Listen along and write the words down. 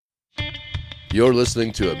You're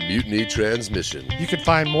listening to a Mutiny Transmission. You can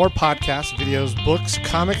find more podcasts, videos, books,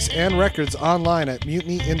 comics, and records online at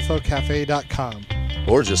mutinyinfocafe.com.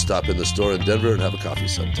 Or just stop in the store in Denver and have a coffee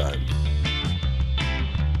sometime.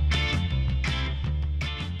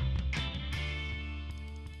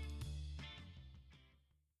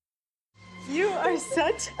 You are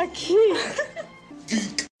such a geek.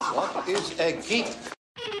 What is a geek?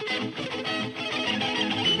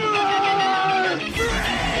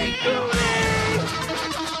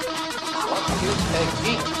 What is a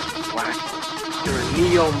geek? Whack. You're a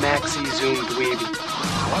neo-maxi zoom dweeby.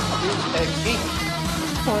 What is a geek?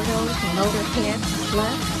 Photos, motorhead,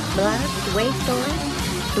 blood, waist stories,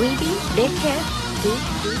 dweeby, big head, geek.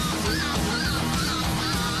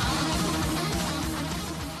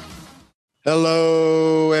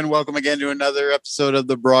 Hello, and welcome again to another episode of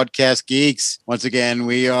the Broadcast Geeks. Once again,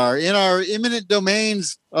 we are in our imminent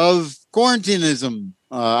domains of quarantinism.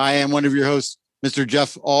 I am one of your hosts, Mr.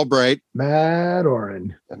 Jeff Albright. Matt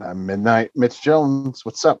Oren. And I'm Midnight Mitch Jones.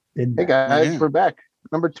 What's up? Hey guys, We're back.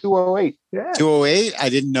 Number 208. Yeah. 208? I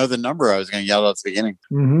didn't know the number. I was going to yell at the beginning.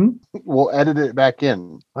 Mm-hmm. We'll edit it back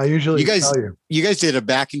in. I usually tell you. You guys did a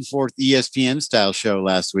back and forth ESPN style show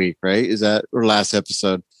last week, right? Is that or last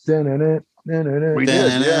episode? We did,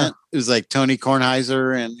 yeah. It was like Tony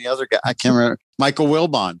Kornheiser and the other guy. I can't remember. Michael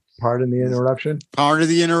Wilbon. Pardon the interruption. Part of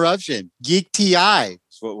the interruption. Geek TI is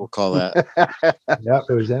what we'll call that. Yep,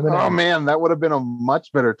 it was Eminem. Oh man, that would have been a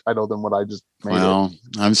much better title than what I just made. Well,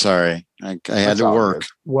 I'm sorry. I had to work.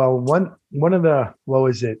 Well, one of the, what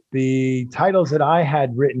was it? The titles that I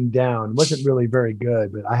had written down wasn't really very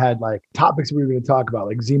good, but I had like topics we were going to talk about,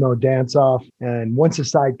 like Zemo Dance Off and Once a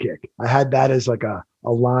Sidekick. I had that as like a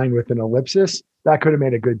line with an ellipsis. That could have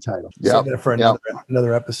made a good title. Yeah, for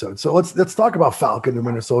another episode. So let's talk about Falcon and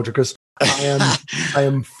Winter Soldier, because I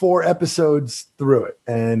am 4 episodes through it,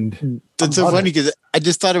 and that's so funny because I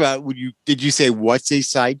just thought about did you say what's a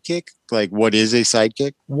sidekick? Like what is a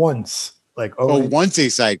sidekick? Once like once a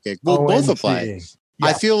sidekick. Well, both apply. Yeah.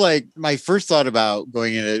 I feel like my first thought about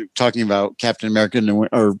going into talking about Captain America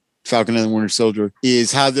or Falcon and the Winter Soldier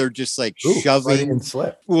is how they're just like shoving and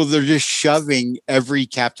slip. Well, they're just shoving every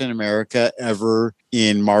Captain America ever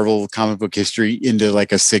in Marvel comic book history into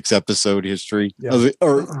like a 6-episode history of it,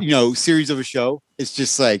 or series of a show. It's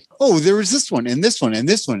just like, oh, there was this one and this one and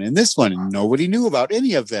this one and this one, and nobody knew about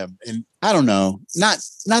any of them. And I don't know, not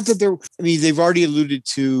that they're. I mean, they've already alluded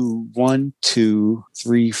to 1, 2,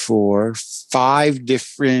 3, 4, 5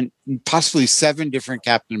 different, possibly 7 different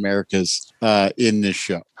Captain Americas in this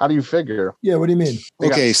show. How do you figure? Yeah, what do you mean?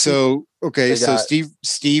 So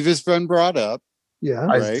Steve has been brought up. Yeah,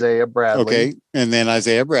 right? Isaiah Bradley. Okay, and then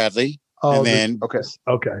Isaiah Bradley. Oh, and then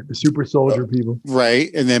the super soldier people.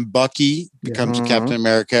 Right. And then Bucky becomes Captain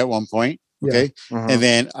America at one point. Okay. Yeah. And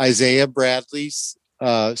then Isaiah Bradley's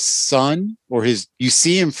son, or you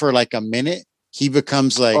see him for like a minute. He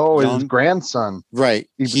becomes like his grandson. Right.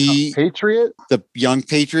 He Patriot? The young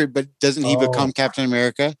Patriot, but doesn't he become Captain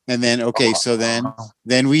America? And then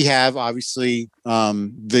then we have obviously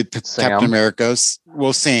the Captain America's.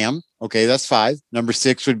 Well, Sam. Okay, that's 5. Number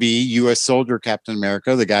 6 would be U.S. Soldier Captain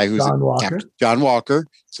America, the guy who's John Walker.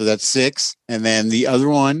 So that's 6. And then the other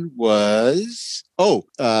one was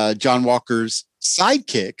John Walker's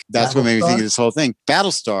sidekick. That's what made me think of this whole thing.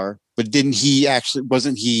 Battlestar. But isn't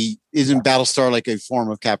Battlestar like a form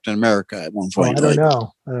of Captain America at one point?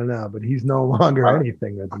 Well, I don't know, but he's no longer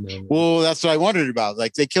anything at the moment. Well, that's what I wondered about.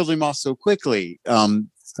 Like they killed him off so quickly.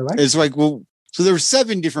 It's like, well, so there were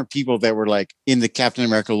 7 different people that were like in the Captain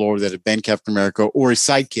America lore that have been Captain America or a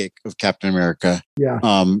sidekick of Captain America. Yeah.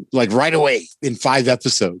 Like right away in 5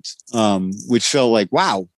 episodes, which felt like,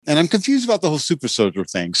 wow. And I'm confused about the whole super soldier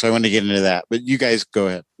thing. So I want to get into that, but you guys go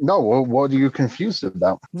ahead. No, well, what are you confused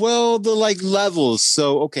about? Well, the like levels.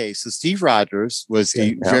 So Steve Rogers was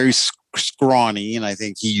very scrawny, and I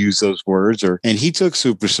think he used those words, and he took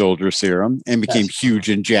super soldier serum and became huge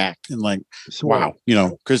and jacked and like, wow,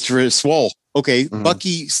 Christopher is swole. Okay,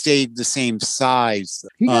 Bucky stayed the same size.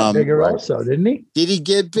 He got bigger also, didn't he? Did he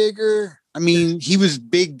get bigger? I mean, he was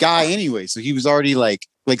big guy anyway, so he was already like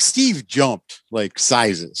Steve jumped like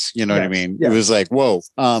sizes, you know what I mean? Yeah. It was like, whoa.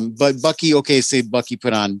 But Bucky, say Bucky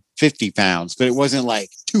put on 50 pounds, but it wasn't like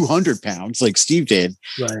 200 pounds like Steve did.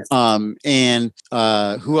 Right. And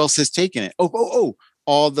who else has taken it?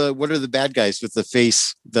 all the what are the bad guys with the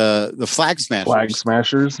face, the flag smashers? Flag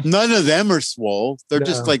smashers. None of them are swole. They're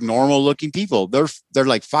just like normal looking people. They're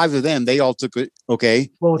like 5 of them. They all took it. Okay.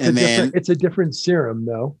 Well, it's a different serum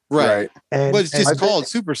though. Right. And, but it's just called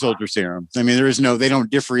super soldier serum. I mean, they don't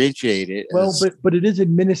differentiate it. Well, but it is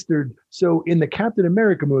administered. So in the Captain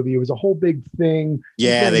America movie, it was a whole big thing.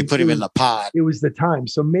 Yeah, they put him in the pot. It was the time.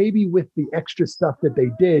 So maybe with the extra stuff that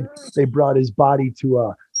they did, they brought his body to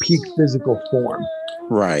a peak physical form.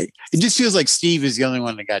 Right. It just feels like Steve is the only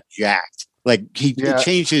one that got jacked. Like he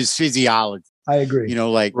changed his physiology. I agree. You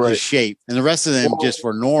know, like his shape. And the rest of them just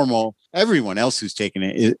were normal. Everyone else who's taken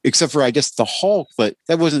it, except for I guess the Hulk, but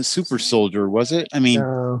that wasn't super soldier, was it? I mean,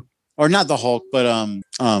 or not the Hulk, but I'm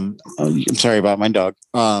sorry about my dog.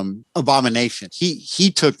 Abomination.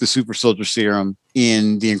 He took the super soldier serum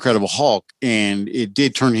in the Incredible Hulk, and it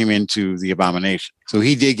did turn him into the Abomination. So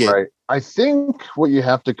he did get. Right. I think what you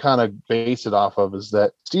have to kind of base it off of is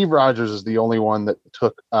that Steve Rogers is the only one that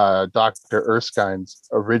took Dr. Erskine's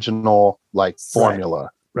original formula.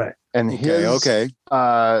 Right. And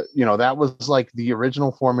that was like the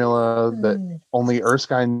original formula that only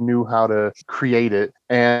Erskine knew how to create it.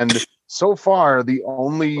 And so far, the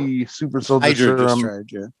only super soldier serum.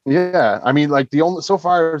 I mean, like so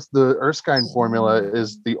far the Erskine formula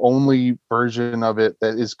is the only version of it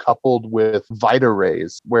that is coupled with Vita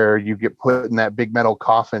rays, where you get put in that big metal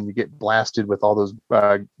coffin, you get blasted with all those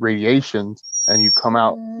radiations, and you come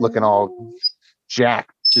out looking all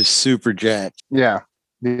jacked, just super jacked. Yeah.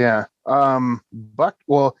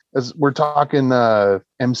 As we're talking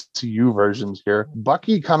MCU versions here,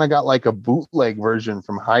 Bucky kind of got like a bootleg version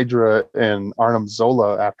from Hydra and Arnim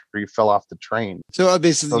Zola after he fell off the train. So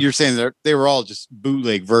basically, you're saying they were all just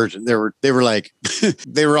bootleg versions. They were like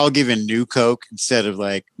they were all given new Coke instead of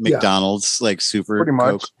like McDonald's like super. Pretty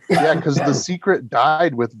much, Coke. Yeah, because the secret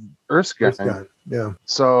died with Erskine. Yeah.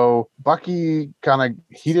 So Bucky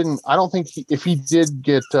I don't think if he did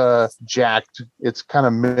get jacked, it's kind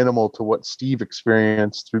of minimal to what Steve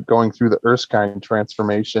experienced through going through the Erskine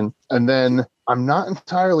transformation. And then I'm not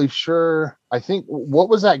entirely sure. I think, what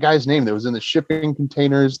was that guy's name that was in the shipping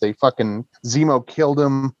containers? They fucking Zemo killed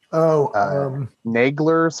him.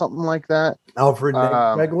 Nagler or something like that. Alfred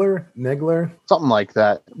Nagler, something like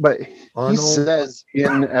that. But Arnold. He says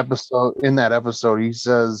in that episode, he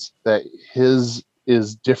says that his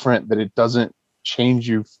is different, that it doesn't change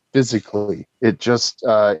you physically. It just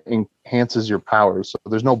enhances your powers. So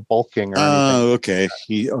there's no bulking or anything. Oh, okay.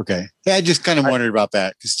 Okay. Yeah, I just kind of wondered about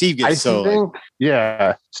that because Steve gets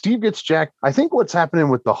Steve gets jacked. I think what's happening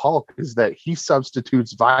with the Hulk is that he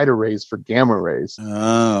substitutes Vita rays for gamma rays.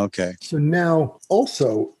 Oh, okay. So now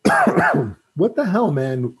also, what the hell,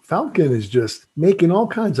 man? Falcon is just making all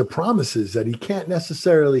kinds of promises that he can't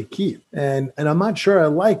necessarily keep. And I'm not sure I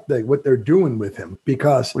like what they're doing with him,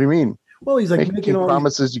 because... What do you mean? Well, he's like making all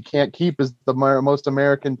promises you can't keep is the most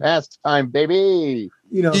American pastime, baby.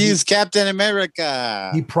 You know, he's Captain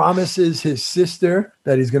America. He promises his sister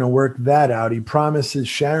that he's going to work that out. He promises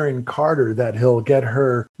Sharon Carter that he'll get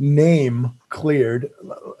her name cleared.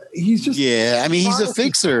 He's just I mean, he's a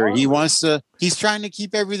fixer. He's trying to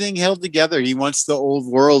keep everything held together. He wants the old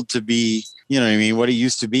world to be, you know what I mean, what it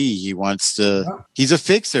used to be. He's a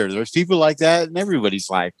fixer. There's people like that in everybody's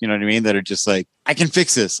life, you know what I mean, that are just like, I can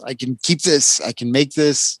fix this. I can keep this. I can make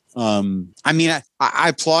this. I mean, I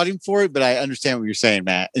applaud him for it, but I understand what you're saying,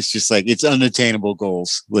 Matt. It's just like, it's unattainable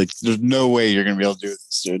goals. Like, there's no way you're going to be able to do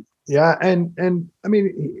this, dude. Yeah, and I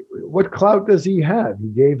mean, what clout does he have? He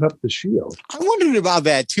gave up the shield. I wondered about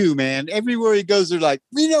that too, man. Everywhere he goes, they're like,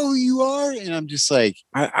 "We know who you are," and I'm just like,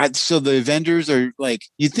 so the Avengers are like,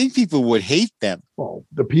 you'd think people would hate them. Well,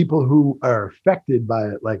 the people who are affected by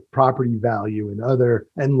it, like property value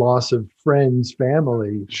and loss of friends,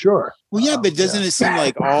 family, sure. Well, yeah, but doesn't it seem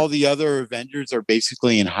like all the other Avengers are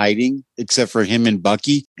basically in hiding except for him and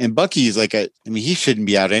Bucky? And Bucky is like he shouldn't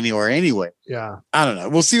be out anywhere anyway. Yeah. I don't know.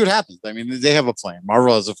 We'll see what happens. I mean, they have a plan.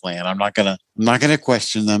 Marvel has a plan. I'm not gonna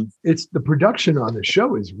question them. It's the production on the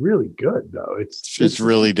show is really good, though. It's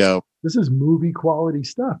really dope. This is movie quality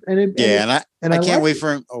stuff. And I can't wait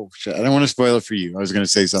for him. Oh shit! I don't want to spoil it for you. I was going to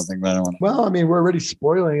say something, but I don't want to. Well, I mean, we're already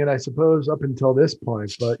spoiling it, I suppose, up until this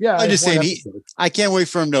point. But yeah, I'm just saying I can't wait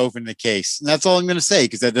for him to open the case. And that's all I'm going to say,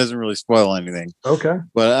 because that doesn't really spoil anything. Okay.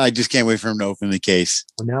 But I just can't wait for him to open the case.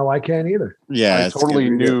 Well, now I can't either. Yeah, I totally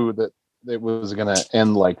knew that it was going to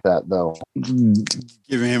end like that, though.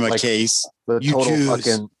 Giving him a case. The total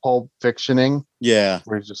fucking Pulp Fictioning. Yeah.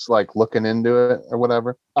 Where he's just like looking into it or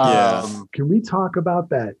whatever. Yeah. Can we talk about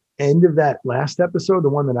that end of that last episode, the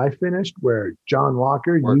one that I finished, where John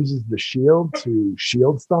Walker uses the shield to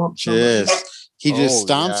shield stomp someone? Yes. He just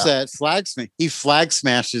stomps that flag smash. He flag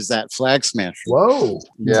smashes that flag smasher. Whoa.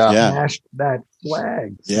 Yeah. Smashed that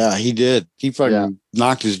flag. Yeah, he did. He fucking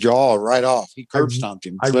knocked his jaw right off. He curb stomped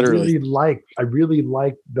him. Literally. I really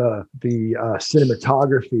like the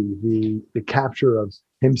cinematography, the capture of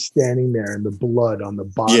him standing there and the blood on the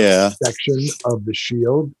bottom section of the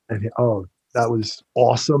shield. And that was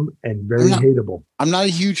awesome and very hateable. I'm not a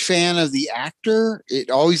huge fan of the actor.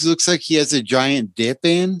 It always looks like he has a giant dip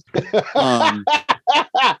in.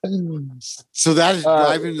 So that is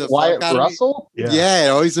driving the Wyatt fuck out Russell? of me. Yeah, it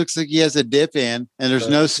always looks like he has a dip in, and there's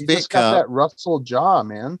no spit just got cup. that Russell jaw,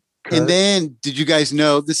 man. And then, did you guys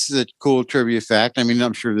know, this is a cool trivia fact? I mean,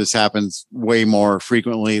 I'm sure this happens way more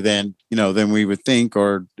frequently than we would think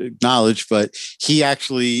or acknowledge, but he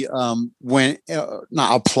actually went,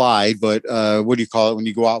 not applied, but what do you call it when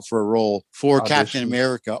you go out for a role for Captain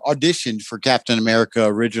America, auditioned for Captain America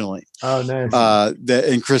originally. Oh, nice.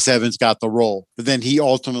 And Chris Evans got the role, but then he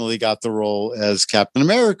ultimately got the role as Captain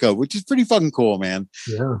America, which is pretty fucking cool, man.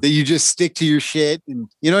 Yeah. That you just stick to your shit, and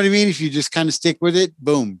you know what I mean? If you just kind of stick with it,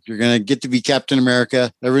 boom, you're going to get to be Captain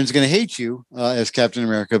America. Everyone's going to hate you as Captain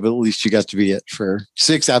America, but at least you got to be it for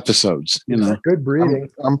 6 episodes. Good breeding.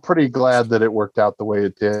 I'm pretty glad that it worked out the way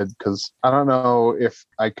it did, because I don't know if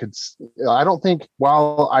I could. I don't think.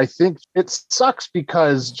 While I think it sucks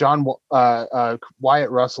because Wyatt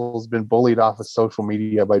Russell's been bullied off of social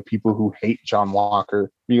media by people who hate John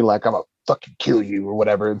Walker, being like, "I'm a fucking kill you" or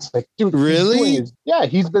whatever. It's like, dude, really?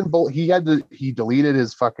 He's been he deleted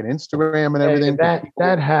his fucking Instagram and everything.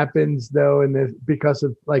 That happens though, because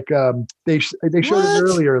of like they showed it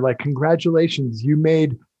earlier. Like, congratulations, you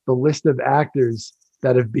made the list of actors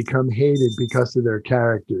that have become hated because of their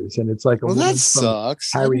characters, and it's like that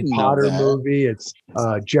sucks. Harry Potter movie. It's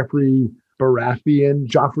Joffrey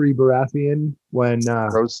Baratheon when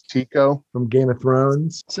Rose Tico from Game of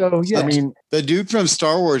Thrones. So yeah, I mean, the dude from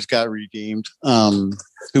Star Wars got redeemed, who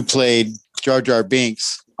played Jar Jar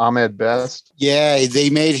Binks. Ahmed Best. Yeah, they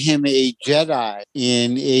made him a Jedi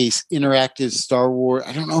in a interactive Star Wars.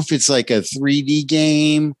 I don't know if it's like a 3D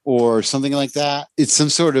game or something like that. It's some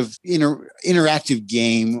sort of interactive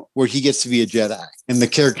game where he gets to be a Jedi, and the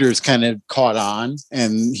character is kind of caught on,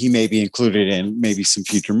 and he may be included in maybe some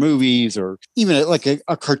future movies or even like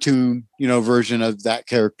a cartoon, version of that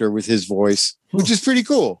character with his voice, which is pretty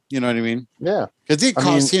cool. You know what I mean? Yeah. Because it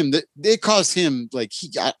caused him like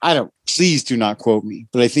I don't, please do not quote me,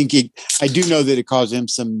 but I think I do know that it caused him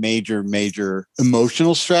some major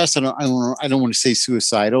emotional stress. I don't want to say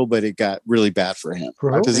suicidal, but it got really bad for him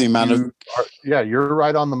because the amount of you're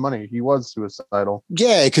right on the money. He was suicidal.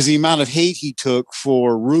 Yeah, because the amount of hate he took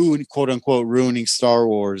for quote unquote ruining Star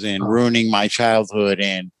Wars and ruining my childhood,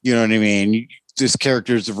 and you know what I mean. This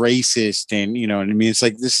character's racist, and you know what I mean. It's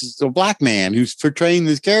like, this is a black man who's portraying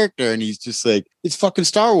this character, and he's just like, it's fucking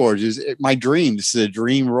Star Wars. Is my dream. This is a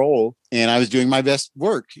dream role, and I was doing my best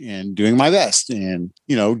work and doing my best. And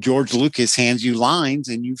George Lucas hands you lines,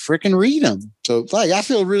 and you freaking read them. So like, I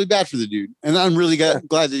feel really bad for the dude, and I'm really glad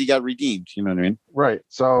that he got redeemed. You know what I mean? Right.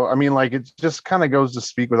 So I mean, like, it just kind of goes to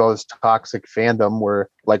speak with all this toxic fandom where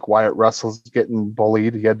like Wyatt Russell's getting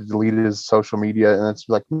bullied. He had to delete his social media, and it's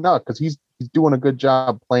like, no, because he's doing a good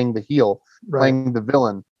job playing the heel, playing the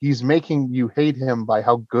villain. He's making you hate him by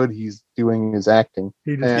how good he's doing his acting.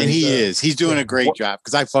 He's doing a great job,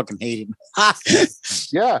 because I fucking hate him.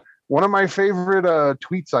 Yeah. One of my favorite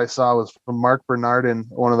tweets I saw was from Mark Bernardin,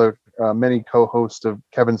 one of the many co-hosts of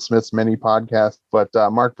Kevin Smith's many podcasts. But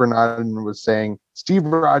Mark Bernardin was saying, Steve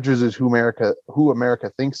Rogers is who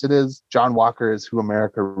America thinks it is. John Walker is who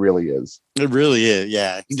America really is. It really is.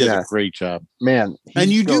 Yeah. He does a great job. Man.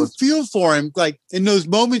 And you do feel for him, like in those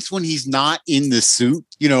moments when he's not in the suit,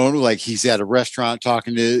 like he's at a restaurant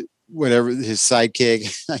talking to whatever, his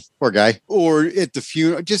sidekick, poor guy, or at the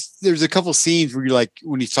funeral. Just there's a couple scenes where you're like,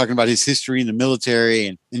 when he's talking about his history in the military,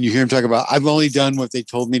 and you hear him talk about, I've only done what they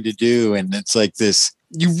told me to do. And it's like this,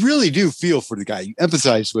 you really do feel for the guy. You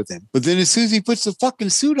empathize with him. But then as soon as he puts the fucking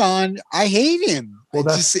suit on, I hate him. Well,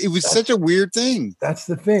 it was such a weird thing. That's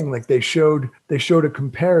the thing. Like, they showed a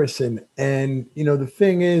comparison, and the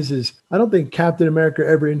thing is I don't think Captain America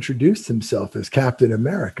ever introduced himself as Captain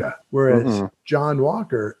America, whereas John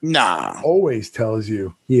Walker always tells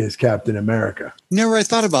you he is Captain America. Never I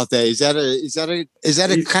thought about that. Is that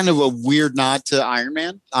a kind of a weird nod to Iron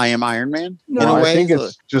Man? I am Iron Man. No, I think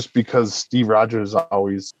it's just because Steve Rogers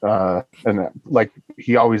always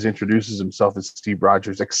he always introduces himself as Steve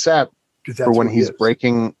Rogers, except for when he's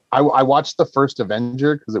breaking. I watched the first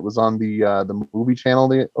Avenger because it was on the movie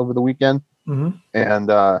channel over the weekend.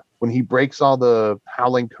 And when he breaks all the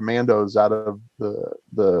Howling Commandos out of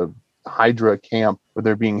the Hydra camp where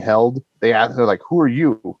they're being held, they're like, "Who are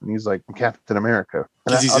you?" And he's like, "I'm Captain America."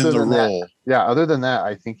 Because he's in the role. Other than that,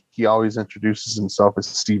 I think he always introduces himself as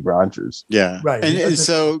Steve Rogers. Yeah, right. And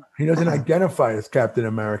so he doesn't identify as Captain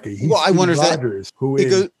America. He's well, I Steve wonder if Rogers, go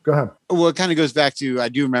ahead. Well, it kind of goes back to, I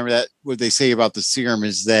do remember that what they say about the serum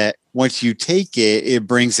is that once you take it, it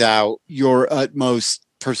brings out your utmost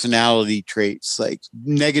personality traits, like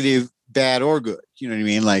negative, bad, or good. You know what I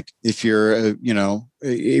mean? Like if you're,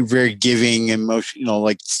 a very giving, emotional,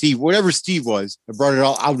 like Steve, whatever Steve was, it brought it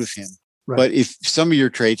all out of him. Right. But if some of your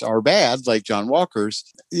traits are bad, like John Walker's,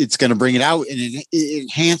 it's going to bring it out and it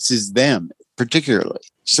enhances them particularly.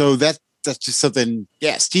 So that's just something.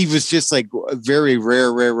 Yeah, Steve was just like a very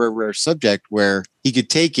rare subject where he could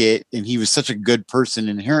take it, and he was such a good person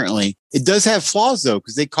inherently. It does have flaws though,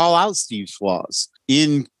 because they call out Steve's flaws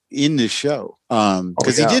in the show.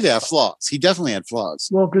 Because he did have flaws. He definitely had flaws.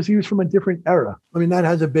 Well, because he was from a different era. I mean, that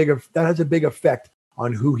has a big effect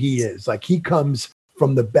on who he is. Like he comes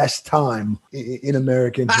from the best time in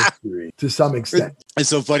American history to some extent. It's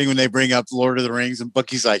so funny when they bring up Lord of the Rings and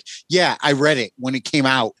Bucky's like, "Yeah, I read it when it came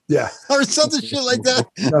out." Yeah. Or something shit like that.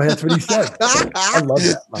 No, that's what he said. I love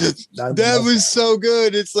that. That was so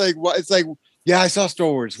good. It's like, yeah, I saw Star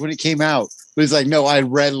Wars when it came out. But it's like, no, I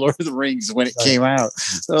read Lord of the Rings when it came out.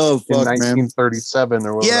 Oh, fuck, in 1937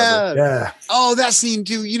 or whatever. Yeah. Oh, that scene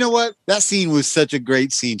too. You know what? That scene was such a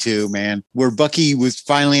great scene too, man. Where Bucky was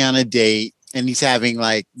finally on a date and he's having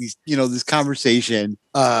like these, this conversation.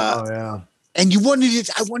 And I wanted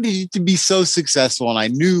it to be so successful, and I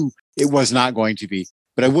knew it was not going to be.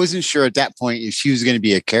 But I wasn't sure at that point if she was going to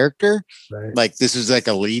be a character. Right. Like this was like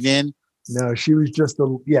a lead-in. No, she was just a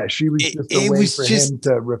way for him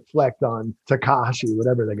to reflect on Takashi,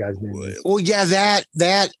 whatever the guy's name is. Well, yeah,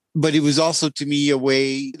 that, but it was also to me a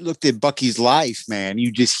way, looked at Bucky's life, man.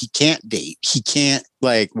 He can't date. He can't,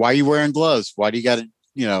 like, why are you wearing gloves? Why do you got to,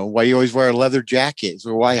 why you always wear a leather jacket?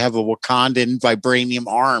 Or why have a Wakandan vibranium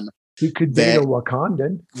arm? He could date a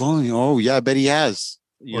Wakandan. Well, yeah, I bet he has.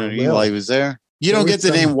 While he was there. You don't get the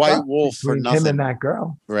name White Wolf for nothing. Him and that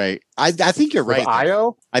girl, right? I think you're right.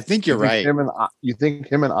 Io? I think you're right. You think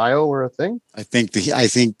him and Io were a thing? I think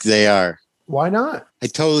they are. Why not? I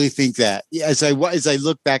totally think that. Yeah, as I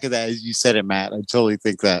look back at that, as you said it, Matt, I totally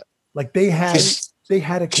think that. Like they had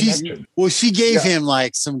a connection. She gave him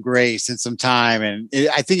like some grace and some time, and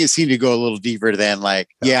I think it seemed to go a little deeper than like,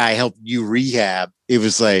 I helped you rehab. It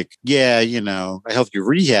was like, I helped you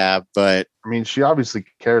rehab, but I mean, she obviously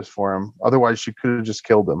cares for him. Otherwise, she could have just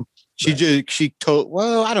killed him. I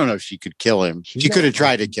don't know if she could kill him. She could have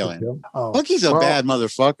tried to kill him. Bucky's a bad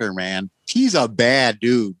motherfucker, man. He's a bad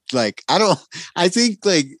dude. Like, I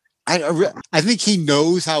think he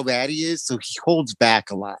knows how bad he is, so he holds back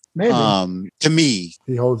a lot. Maybe. To me,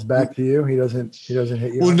 he holds back to you. He doesn't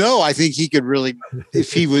hit you. Well, no, I think he could really,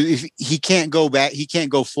 if he can't go back, he can't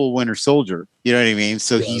go full Winter Soldier. You know what I mean?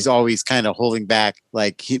 So he's always kind of holding back,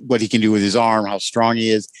 like what he can do with his arm, how strong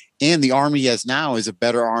he is. And the arm he has now is a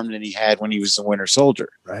better arm than he had when he was a Winter Soldier.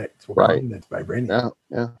 Right. Right. That's vibranium.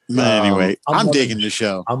 Yeah. But anyway, I'm digging the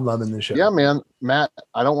show. I'm loving the show. Yeah, man. Matt,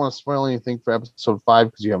 I don't want to spoil anything for episode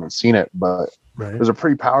 5 because you haven't seen it, but there's a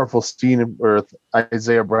pretty powerful scene with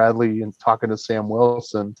Isaiah Bradley and talking to Sam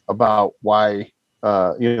Wilson about why,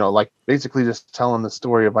 like basically just telling the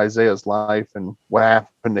story of Isaiah's life and what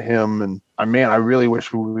happened to him. And I really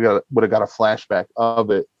wish we would have got a flashback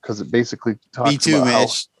of it because it basically talks Me too, about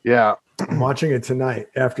Mitch. I'm watching it tonight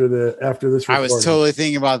after this recording. I was totally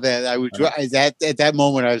thinking about that. At that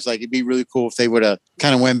moment, I was like, it'd be really cool if they would have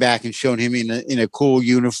kind of went back and shown him in a cool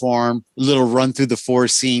uniform, a little run through the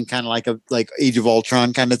forest scene, kind of like Age of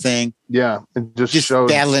Ultron kind of thing. Yeah, and just showed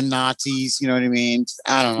battling Nazis. You know what I mean?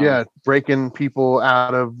 I don't know. Yeah, breaking people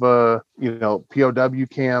out of POW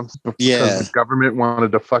camps because the government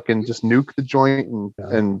wanted to fucking just nuke the joint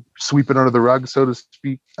and sweep it under the rug, so to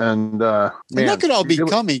speak. And and that could all be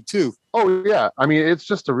coming too. Oh yeah, I mean it's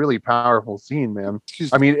just a really powerful scene, man.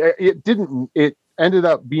 I mean it ended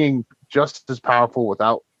up being just as powerful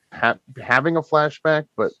without having a flashback,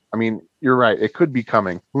 but I mean you're right, it could be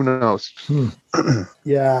coming. Who knows?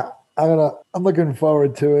 Yeah, I'm looking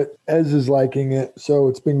forward to it. Ez is liking it, so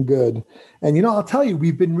it's been good. And I'll tell you,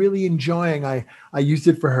 we've been really enjoying. I used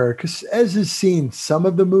it for her because Ez has seen some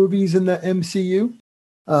of the movies in the MCU,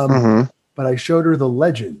 but I showed her the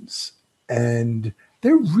Legends, and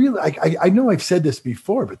they're really. I know I've said this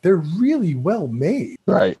before, but they're really well made.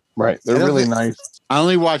 Right. They're really nice. I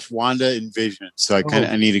only watched Wanda and Vision, so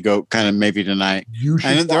I need to go kind of maybe tonight.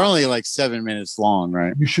 And they're only like 7 minutes long,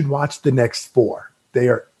 right? You should watch the next 4. They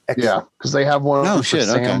are excellent. Yeah, because they have one for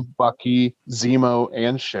Sam, Bucky, Zemo,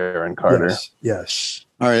 and Sharon Carter. Yes.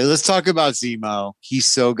 All right, let's talk about Zemo. He's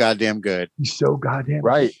so goddamn good. He's so goddamn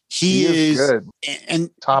Right. He is good.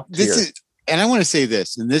 And Top tier. this is, and I want to say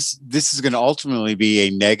this, and this is going to ultimately be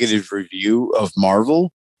a negative review of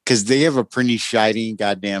Marvel because they have a pretty shiny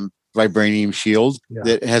goddamn vibranium shield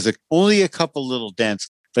that has only a couple little dents.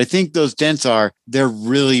 But I think those dents they're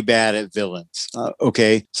really bad at villains.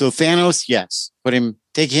 Okay. So Thanos, yes,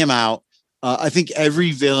 take him out. I think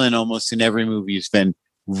every villain almost in every movie has been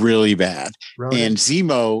really bad. Right. And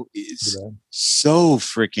Zemo is so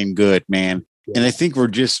freaking good, man. Yeah. And I think we're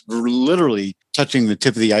literally touching the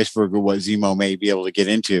tip of the iceberg of what Zemo may be able to get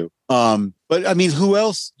into. But I mean, who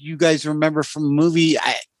else you guys remember from the movie?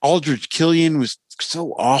 Aldrich Killian was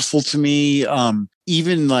so awful to me.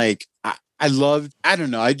 Even like I don't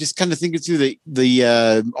know. I just kind of think through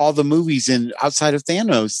the all the movies and outside of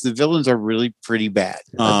Thanos, the villains are really pretty bad.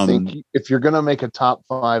 I think if you're gonna make a top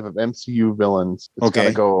 5 of MCU villains, it's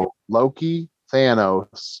gonna go Loki,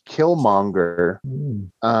 Thanos, Killmonger.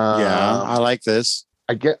 Yeah, I like this.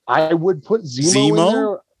 I would put Zemo in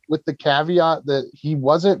there with the caveat that he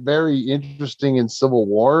wasn't very interesting in Civil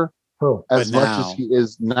War as much as he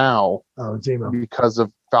is now. Oh, Zemo. Because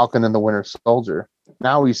of Falcon and the Winter Soldier.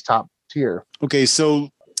 Now he's top tier. Okay, so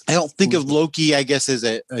I don't think of Loki, I guess, as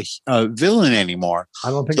a villain anymore. I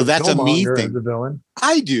don't think so. That's a me thing. As a villain.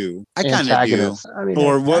 I do. I kind of do. I mean,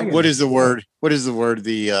 or what is the word? What is the word?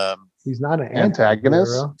 He's not an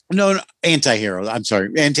antagonist. No, anti-hero. I'm sorry,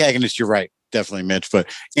 antagonist. You're right. Definitely Mitch,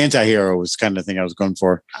 but anti-hero was kind of the thing I was going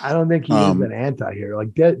for. I don't think he is an anti-hero. Like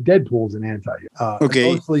Deadpool's an anti-hero.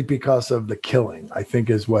 Okay. Mostly because of the killing, I think,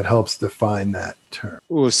 is what helps define that term.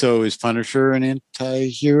 Oh, so is Punisher an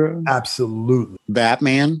anti-hero? Absolutely.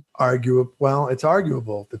 Batman? Arguable. Well, it's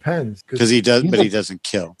arguable. Depends. Because he does, but he doesn't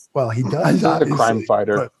kill. Well, he does. He's a crime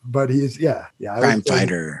fighter. But he's, crime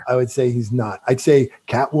fighter. I would say he's not. I'd say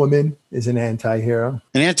Catwoman is an anti-hero.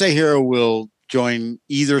 An anti-hero will join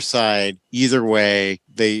either side, either way.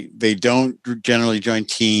 They don't generally join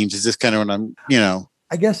teams. Is this kind of what I'm,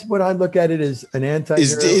 I guess what I look at it as an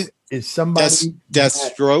anti-hero is somebody.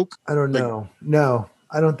 Deathstroke? I don't know. No,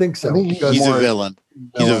 I don't think so. I think he's a villain.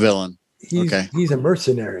 He's a villain. He's a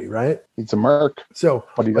mercenary, right? He's a merc. So,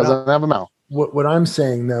 but he doesn't have a mouth. What I'm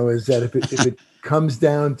saying though is that if it comes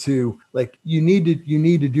down to like you need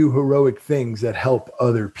to do heroic things that help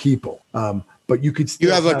other people. But you could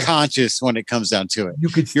still have a conscience when it comes down to it. You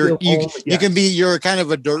could still you're kind of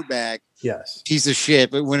a dirtbag. Yes. Piece of shit,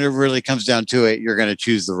 but when it really comes down to it, you're going to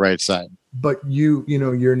choose the right side. But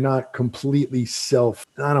you're not completely I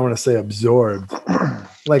don't want to say absorbed.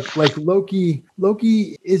 like Loki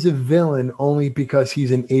is a villain only because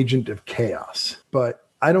he's an agent of chaos. But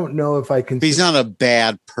I don't know if I can. He's not a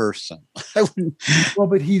bad person. Well,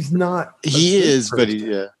 but he's not. He is, but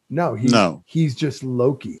he's just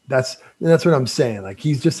Loki. That's what I'm saying. Like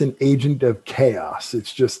he's just an agent of chaos.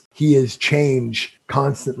 It's just he is change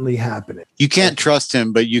constantly happening. You can't trust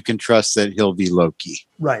him, but you can trust that he'll be Loki.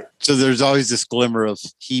 Right. So there's always this glimmer of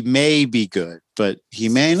he may be good, but he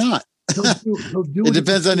may not. He'll do it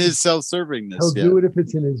depends on his self-servingness. He'll do it if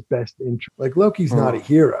it's in his best interest. Like Loki's not a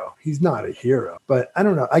hero. He's not a hero. But I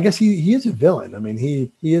don't know. I guess he is a villain. I mean,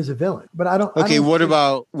 he is a villain. But I don't. Okay, what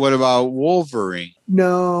about Wolverine?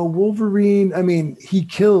 No, Wolverine. I mean, he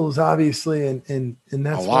kills obviously, and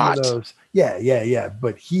that's one of those. Yeah.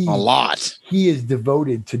 But he is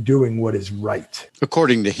devoted to doing what is right,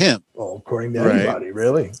 according to him. Well, according to everybody,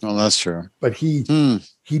 really. Oh, that's true. But he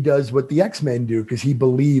does what the X-Men do because he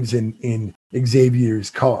believes in Xavier's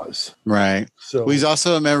cause. Right. So he's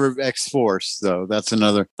also a member of X-Force, though. That's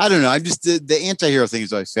another. I don't know. I just the anti-hero thing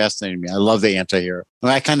is always fascinating me. I love the anti-hero.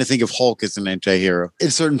 I kind of think of Hulk as an anti-hero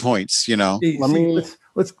at certain points.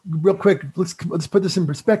 Let's real quick. Let's put this in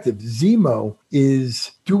perspective. Zemo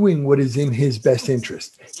is doing what is in his best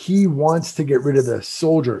interest. He wants to get rid of the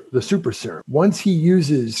super serum. Once he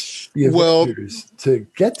uses the Avengers to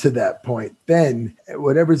get to that point, then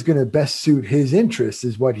whatever's going to best suit his interests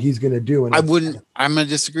is what he's going to do. And I'm going to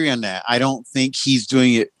disagree on that. I don't think he's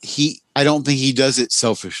doing it. I don't think he does it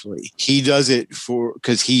selfishly. He does it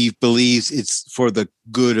because he believes it's for the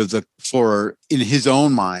good of in his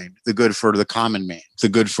own mind, the good for the common man, the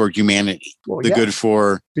good for humanity, good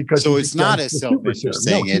for. Because so it's not as selfish as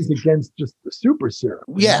saying he's against just the super serum.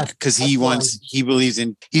 Yeah, because he believes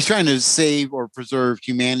he's trying to save or preserve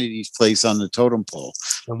humanity's place on the totem pole.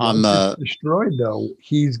 On the destroyed though,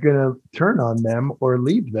 he's gonna turn on them or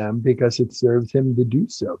leave them because it serves him to do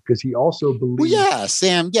so. Because he also believes. Well, yeah,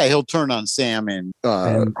 Sam. Yeah, he'll turn on Sam and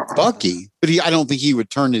Bucky, but I don't think he would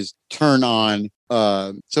turn on.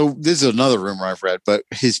 So this is another rumor I've read, but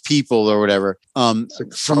his people or whatever.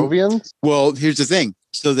 Sovians? Well, here's the thing.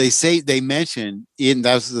 So they mention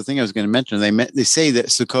that was the thing I was going to mention. They say that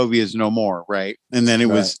Sokovia is no more, right? And then it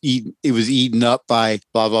was eaten up by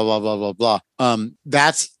blah blah blah blah blah blah.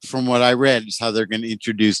 That's from what I read is how they're going to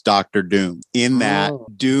introduce Doctor Doom. In that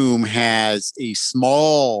Doom has a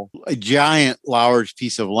giant large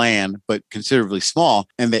piece of land, but considerably small,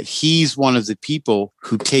 and that he's one of the people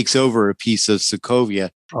who takes over a piece of Sokovia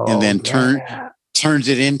and then turns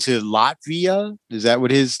it into Latvia. Is that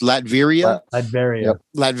what his Latveria? Latveria. Yep.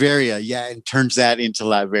 Latveria, yeah, and turns that into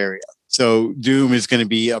Latveria. So Doom is going to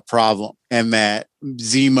be a problem, and that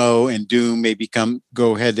Zemo and Doom may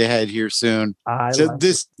go head to head here soon.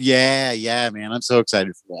 Yeah, man, I'm so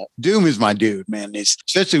excited for that. Doom is my dude, man.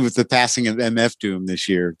 Especially with the passing of MF Doom this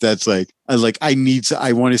year. That's I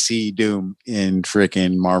want to see Doom in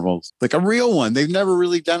frickin' Marvels, like a real one. They've never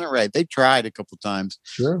really done it right. They tried a couple times,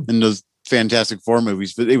 sure, in those Fantastic Four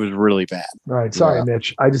movies, but it was really bad. All right, sorry,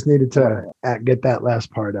 Mitch. I just needed to get that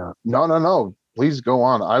last part out. No. Please go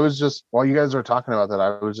on. I was just, while you guys are talking about that,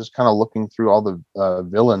 I was just kind of looking through all the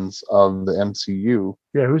villains of the MCU.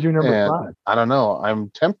 Yeah, who's your number 5? I don't know.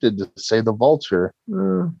 I'm tempted to say the Vulture,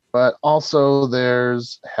 but also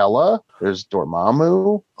there's Hela. There's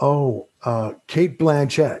Dormammu. Oh, Kate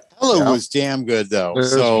Blanchett. Hela was damn good though.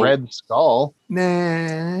 There's Red Skull.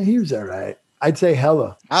 Nah, he was all right. I'd say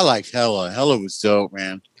Hela. I liked Hela. Hela was dope,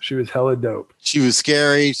 man. She was hella dope. She was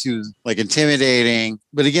scary. She was intimidating.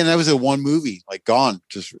 But again, that was a one movie, gone.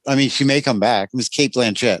 She may come back. It was Kate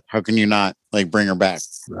Blanchett. How can you not bring her back?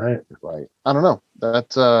 Right. I don't know.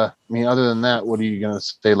 That other than that, what are you gonna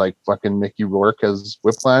say? Fucking Mickey Rourke as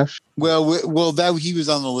Whiplash? Well, that he was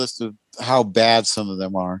on the list of how bad some of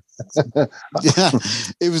them are. Yeah,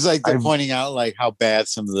 it was they're pointing out how bad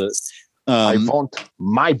some of the. I want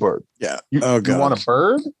my bird. Yeah. You want a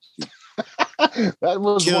bird? That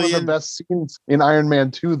was one of the best scenes in Iron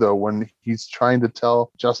Man 2, though, when he's trying to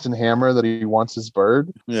tell Justin Hammer that he wants his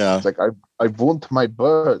bird. Yeah. It's I want my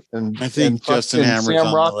bird. And I think Justin Hammer's Sam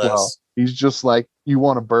on Rockwell, the list. He's just you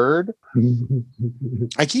want a bird?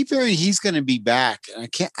 I keep hearing he's going to be back.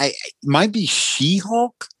 It might be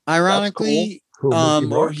She-Hulk, ironically. Cool.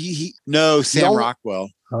 Or Sam Rockwell.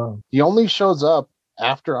 Oh. He only shows up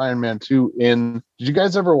after Iron Man 2 did you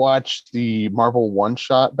guys ever watch the Marvel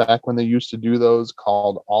one-shot back when they used to do those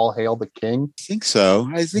called All Hail the King? I think so.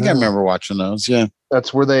 I think I remember watching those. Yeah.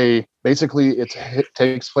 That's where they basically it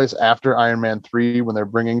takes place after Iron Man 3 when they're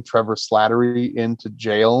bringing Trevor Slattery into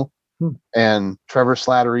jail. And Trevor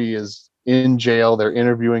Slattery is in jail. They're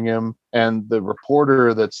interviewing him. And the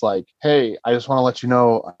reporter that's hey, I just want to let you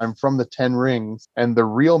know I'm from the 10 Rings. And the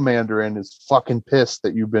real Mandarin is fucking pissed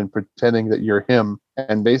that you've been pretending that you're him.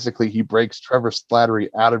 And basically he breaks Trevor Slattery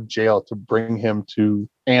out of jail to bring him to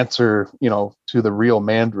answer, to the real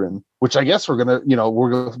Mandarin, which I guess we're going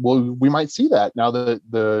to, we might see that now that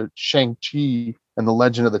the Shang-Chi and the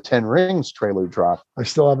Legend of the 10 Rings trailer dropped. I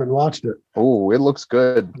still haven't watched it. Oh, it looks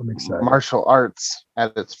good. I'm excited. Martial arts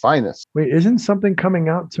at its finest. Wait, isn't something coming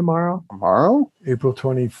out tomorrow? Tomorrow? April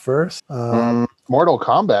 21st? Mortal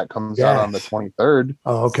Kombat comes out on the 23rd.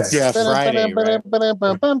 Oh, okay. Yeah, Friday, right?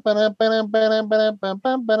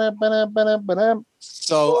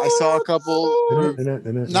 So I saw a couple.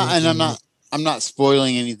 I'm not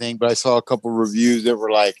spoiling anything, but I saw a couple reviews that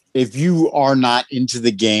were if you are not into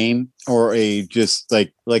the game or a just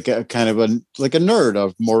like a kind of a nerd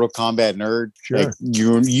of Mortal Kombat nerd, sure.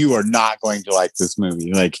 You are not going to like this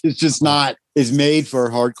movie. It's just not. It's made for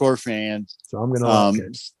hardcore fans. So I'm gonna like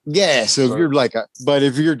it. Yeah. So if you're but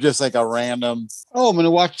if you're just a random, I'm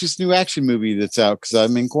gonna watch this new action movie that's out because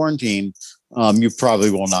I'm in quarantine, you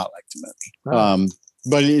probably will not like the movie. Oh.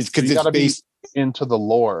 But it's because it's based into the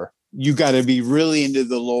lore. You got to be really into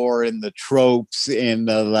the lore and the tropes and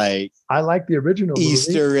the I like the original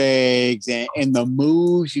Easter movie. eggs and the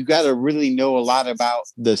moves. You got to really know a lot about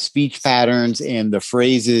the speech patterns and the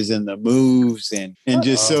phrases and the moves and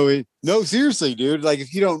just no, seriously, dude.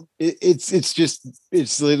 If you don't,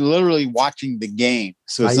 it's literally watching the game.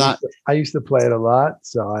 So it's I used to play it a lot,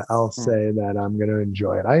 so I'll say that I'm going to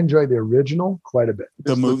enjoy it. I enjoyed the original quite a bit.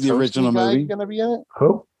 The original movie going to be in it?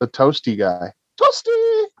 Who? The Toasty guy.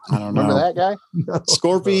 Toasty. I don't know. Remember that guy? No.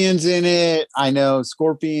 Scorpion's in it. I know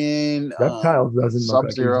Scorpion. Reptiles doesn't look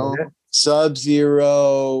Sub-Zero. like he's in it.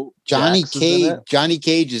 Sub-Zero. Johnny Jax is in Cage. it. Johnny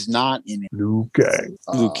Cage is not in it. Liu Kang.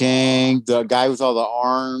 Liu Kang, the guy with all the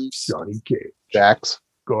arms. Johnny Cage. Jax.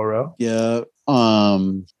 Goro. Yeah.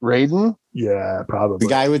 Raiden. Yeah, probably. The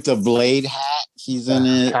guy with the blade hat. He's in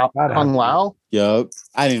it. Kung Lao. Yep.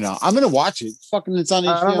 I don't know. I'm gonna watch it. Fucking, it's on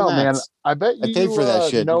HBO I don't know, man. Max. I bet you I paid for that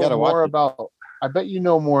shit. You know gotta watch more it. about. I bet you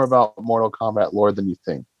know more about Mortal Kombat lore than you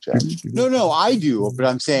think. Jack? No, I do, but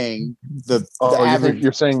I'm saying the average.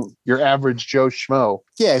 You're saying your average Joe Schmo.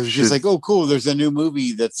 Yeah, it was just like, oh, cool. There's a new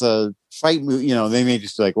movie that's a fight movie. You know, they may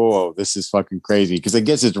just be like, whoa, this is fucking crazy because I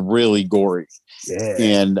guess it's really gory. Yeah.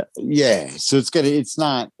 And so it's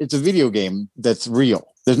a video game that's real.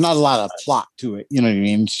 There's not a lot of plot to it. You know what I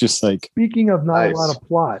mean? It's just like. Speaking of not a lot of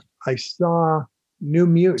plot, I saw New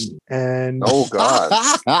Mutant and oh god,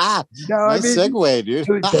 nice segue, dude.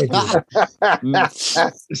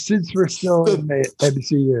 Since we're still in the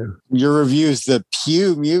MCU, your review is the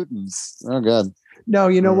Pew Mutants. Oh god. No,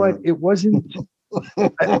 you know what? It wasn't.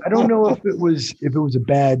 I don't know if it was a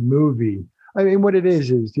bad movie. I mean, what it is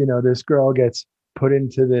this girl gets put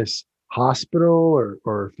into this hospital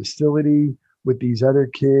or facility with these other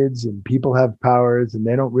kids, and people have powers and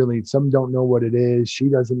some don't know what it is. She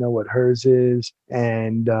doesn't know what hers is.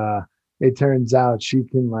 And it turns out she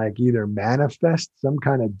can like either manifest some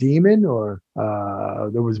kind of demon or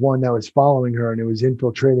there was one that was following her and it was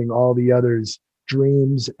infiltrating all the others'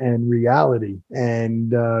 dreams and reality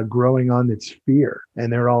and growing on its fear.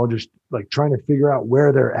 And they're all just like trying to figure out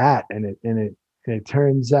where they're at. And it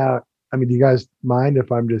turns out, I mean, do you guys mind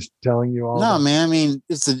if I'm just telling you all? No, man. I mean,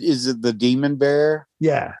 is it the Demon Bear?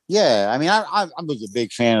 Yeah. Yeah. I mean, I was a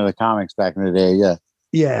big fan of the comics back in the day. Yeah.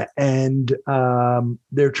 Yeah. And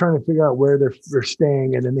they're trying to figure out where they're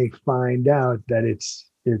staying. And then they find out that it's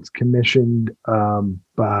commissioned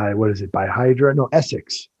by Hydra? No,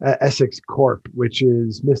 Essex Corp, which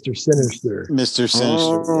is Mr. Sinister. Mr.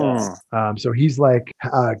 Sinister. Yeah. So he's like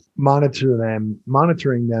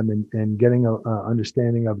monitoring them and getting a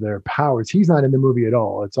understanding of their powers. He's not in the movie at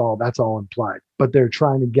all. That's all implied. But they're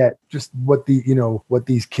trying to get just what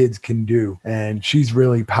these kids can do. And she's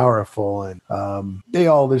really powerful. And they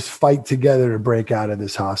all just fight together to break out of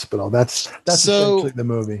this hospital. That's essentially the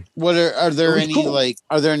movie. What are there any cool.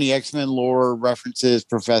 Are there any X-Men lore references?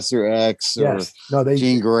 Professor X or yes. No,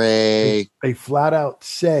 Jean Grey? They flat out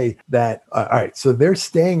say that. All right, so they're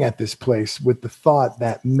staying at this place with the thought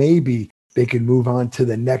that maybe they can move on to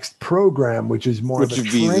the next program, which is more of a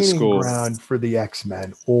training ground for the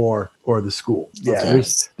X-Men or the school. Yeah, okay.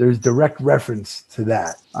 There's direct reference to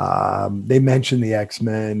that. They mention the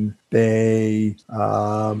X-Men. They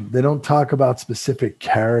don't talk about specific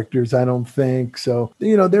characters, I don't think. So,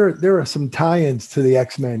 there are some tie-ins to the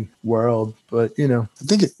X-Men world, but I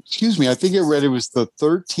think I read it was the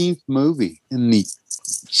 13th movie in the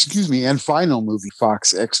and final movie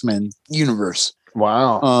Fox X-Men universe.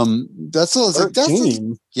 Wow. That's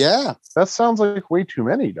 13. Yeah. That sounds like way too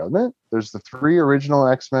many, doesn't it? There's the 3 original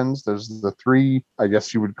X-Men. There's the 3, I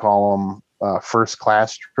guess you would call them first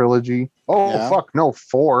class trilogy. Oh, yeah. Fuck. No,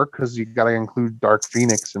 4, because you got to include Dark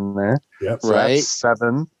Phoenix in there. Yep. So right. That's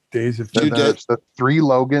 7. Days of There's the 3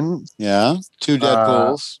 Logan. Yeah. 2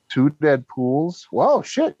 Deadpools. 2 Deadpools. Whoa,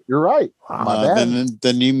 shit. You're right. My bad. Then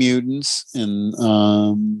the New Mutants. And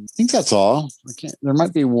I think that's all. There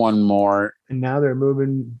might be one more. And now they're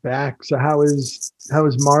moving back. So how is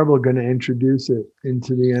Marvel going to introduce it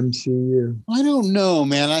into the MCU? I don't know,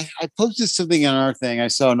 man. I posted something on our thing. I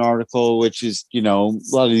saw an article, which is, a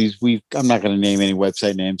lot of these I'm not going to name any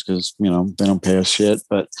website names because, they don't pay us shit,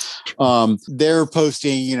 but they're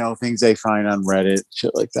posting, things they find on Reddit,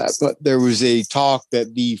 shit like that. But there was a talk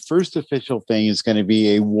that the first official thing is going to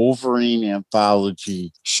be a Wolverine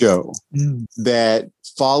anthology show that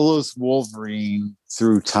follows Wolverine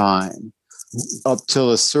through time up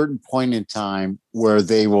till a certain point in time where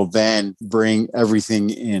they will then bring everything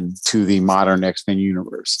into the modern X-Men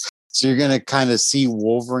universe. So you're going to kind of see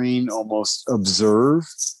Wolverine almost observe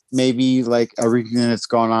maybe like everything that's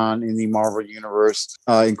gone on in the Marvel universe,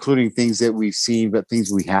 including things that we've seen, but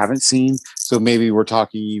things we haven't seen. So maybe we're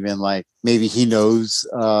talking even like maybe he knows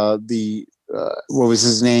what was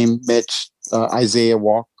his name, Mitch? Isaiah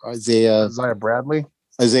Bradley.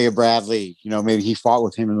 Isaiah Bradley, maybe he fought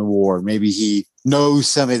with him in the war. Maybe he knows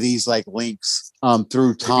some of these like links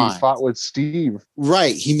through time. Maybe he fought with Steve.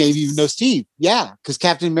 Right. He maybe even knows Steve. Yeah. Because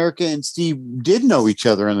Captain America and Steve did know each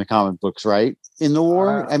other in the comic books, right? In the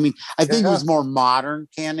war. I mean, I think it was more modern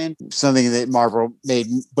canon, something that Marvel made,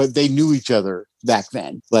 but they knew each other back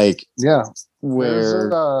then. Like, yeah.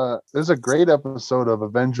 Where there's a great episode of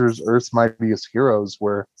Avengers Earth's Mightiest Heroes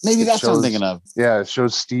where maybe that's what I'm thinking of. Yeah, it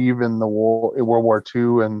shows Steve in World War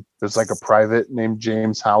II, and there's like a private named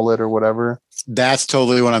James Howlett or whatever. That's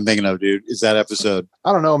totally what I'm thinking of, dude. Is that episode?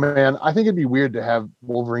 I don't know, man. I think it'd be weird to have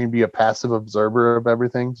Wolverine be a passive observer of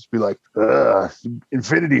everything. Just be like,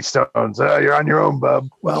 Infinity Stones. You're on your own, bub.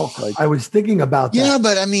 Well, I was thinking about that. Yeah,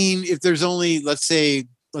 but I mean, if there's only, let's say,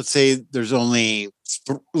 let's say there's only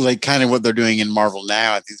like kind of what they're doing in Marvel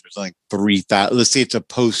now. I think there's like 3,000. Let's say it's a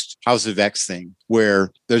post House of X thing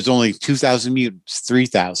where there's only 2,000 mutants,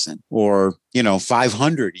 3,000, or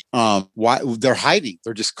 500. Why they're hiding?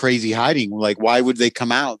 They're just crazy hiding. Like, why would they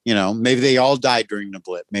come out? Maybe they all died during the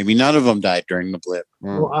blip. Maybe none of them died during the blip.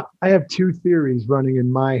 Well, I have two theories running in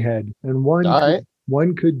my head, and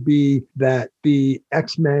one could be that the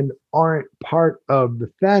X-Men aren't part of the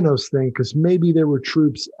Thanos thing because maybe there were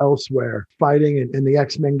troops elsewhere fighting and the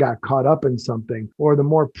X-Men got caught up in something. Or the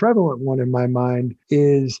more prevalent one in my mind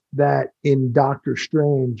is that in Doctor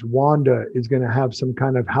Strange, Wanda is going to have some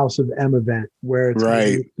kind of House of M event where it's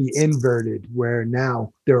going to be inverted, where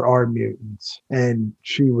now there are mutants and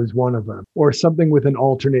she was one of them. Or something with an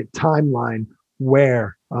alternate timeline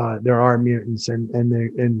where there are mutants and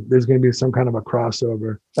there's going to be some kind of a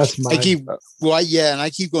crossover. That's my. I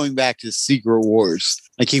keep going back to Secret Wars.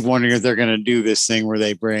 I keep wondering if they're going to do this thing where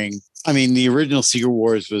they bring. I mean, the original Secret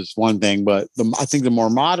Wars was one thing, but I think the more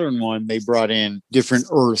modern one, they brought in different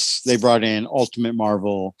Earths. They brought in Ultimate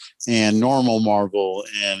Marvel and Normal Marvel,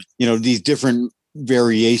 and these different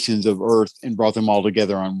variations of Earth, and brought them all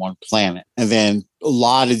together on one planet. And then a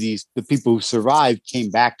lot of the people who survived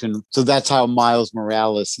came back to, so that's how Miles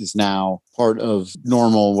Morales is now part of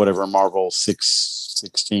normal, whatever, Marvel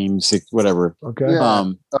 616, whatever. Okay.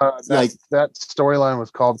 Yeah. That storyline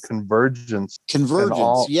was called Convergence.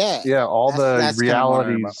 All the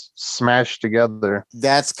realities smashed together.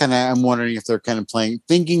 That's I'm wondering if they're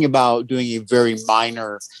thinking about doing a very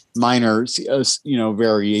minor,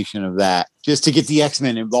 variation of that, just to get the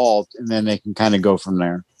X-Men involved, and then they can go from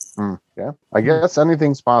there. Yeah, I guess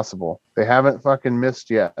anything's possible. They haven't fucking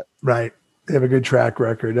missed yet. Right. They have a good track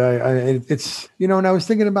record. It's and I was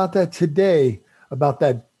thinking about that today, about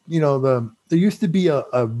that, there used to be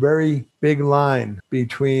a very big line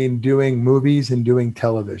between doing movies and doing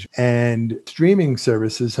television, and streaming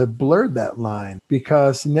services have blurred that line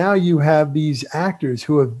because now you have these actors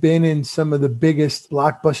who have been in some of the biggest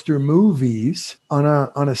blockbuster movies on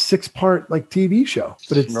a 6-part TV show.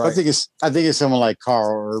 But it's I think it's someone like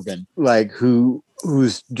Carl Urban,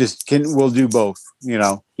 who's just will do both.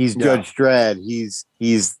 He's Judge Dredd.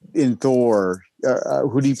 He's in Thor.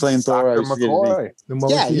 Who do you play in Thor? Dr. McCoy.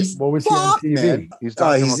 What was he on TV? Man. He's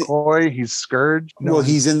Dr. McCoy. He's Scourge. No,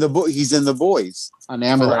 he's in the Boys on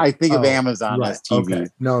Amazon. Right. I think of Amazon as TV. Okay.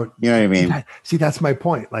 No, you know what I mean. That's my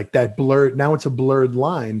point. Like that blurred. Now it's a blurred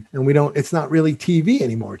line, and we don't. It's not really TV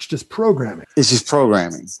anymore. It's just programming. It's just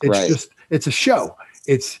programming. It's a show.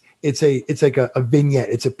 It's like a vignette.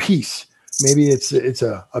 It's a piece. Maybe it's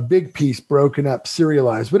a big piece broken up,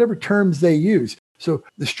 serialized, whatever terms they use. So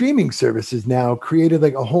the streaming services now created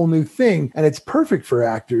a whole new thing, and it's perfect for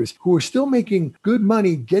actors who are still making good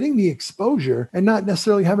money, getting the exposure, and not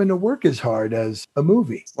necessarily having to work as hard as a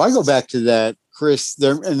movie. Well, I go back to that, Chris.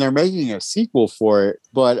 They're making a sequel for it,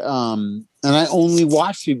 but and I only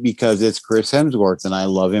watched it because it's Chris Hemsworth, and I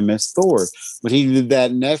love him as Thor. But he did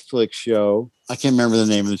that Netflix show. I can't remember the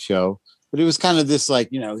name of the show, but it was kind of this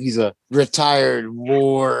he's a retired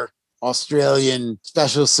war Australian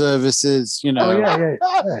special services,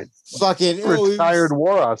 fucking retired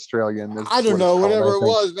war Australian. I don't know, whatever it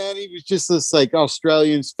was, man. He was just this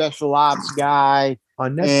Australian special ops guy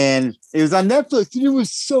on Netflix. And it was on Netflix, and it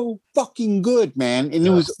was so fucking good, man. And it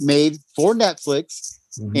was made for Netflix,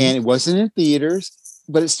 and it wasn't in theaters.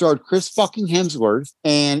 But it starred Chris fucking Hemsworth,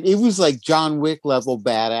 and it was like John Wick level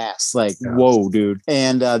badass. Whoa, dude.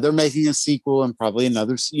 And they're making a sequel and probably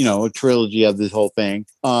another, a trilogy of this whole thing.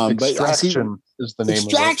 Extraction is the name of it.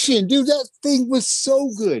 Extraction, dude, that thing was so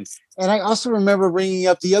good. And I also remember bringing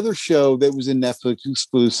up the other show that was a Netflix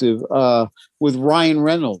exclusive with Ryan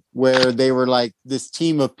Reynolds, where they were this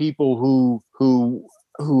team of people who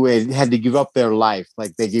had to give up their life,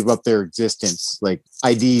 they gave up their existence,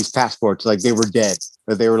 IDs, passports, they were dead,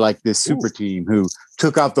 but they were this super team who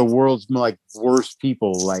took out the world's worst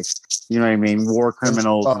people, you know what I mean, war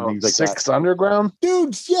criminals and things like Six Underground,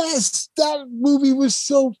 dude. Yes, that movie was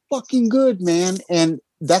so fucking good, man. And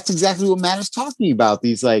that's exactly what Matt is talking about.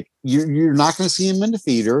 These you're not going to see them in the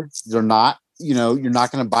theater. They're not. You're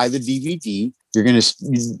not going to buy the DVD.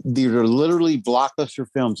 These are literally blockbuster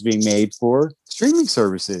films being made for streaming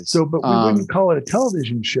services. So, but we wouldn't call it a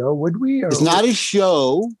television show, would we? It's not a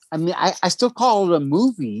show. I mean, I still call it a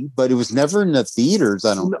movie, but it was never in the theaters,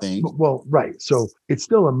 I don't think. Well, right. So it's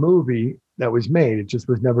still a movie that was made. It just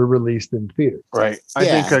was never released in theaters. Right. I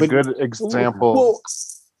think a good example.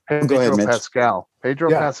 Go ahead, Mitch. Pascal.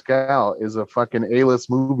 Pedro Pascal is a fucking A-list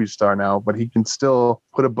movie star now, but he can still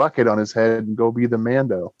put a bucket on his head and go be the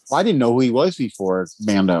Mando. Well, I didn't know who he was before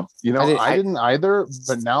Mando. You know, I didn't either,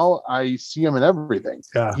 but now I see him in everything.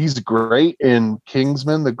 Yeah. He's great in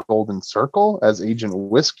Kingsman: The Golden Circle as Agent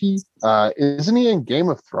Whiskey. Isn't he in Game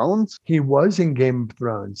of Thrones? He was in Game of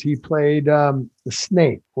Thrones. He played the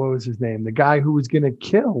snake. What was his name? The guy who was going to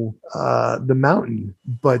kill the Mountain,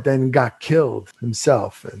 but then got killed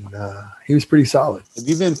himself. And he was pretty solid. Have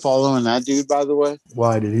you been following that dude, by the way?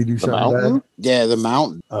 Why? Did he do something Mountain? bad? Yeah, the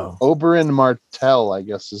Mountain. Oh. Oberyn Martell, I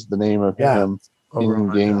guess, is the name of him in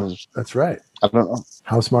games. That's right. I don't know.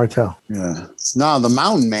 House Martell. Yeah. No, the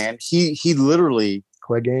Mountain, man. He literally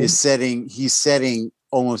Clegane? he's setting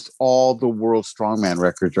almost all the world strongman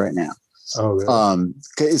records right now. Oh, really?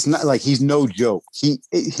 It's not like he's no joke. He's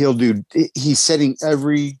setting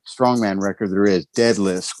every strongman record there is: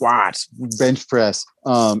 deadlift, squats, bench press.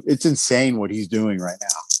 It's insane what he's doing right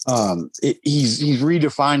now. He's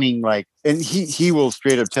redefining, like, and he will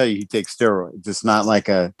straight up tell you he takes steroids. It's not like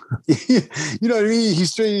a, you know what I mean?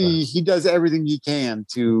 He does everything he can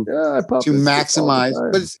to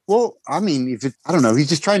maximize. But I mean, I don't know, he's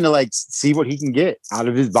just trying to like see what he can get out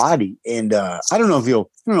of his body. And I don't know if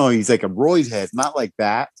he's like a roid head, not like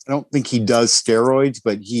that. I don't think he does steroids,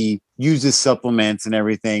 but he uses supplements and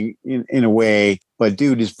everything in a way. But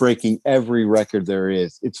dude is breaking every record there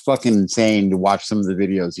is. It's fucking insane to watch some of the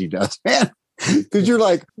videos he does, man. Because you're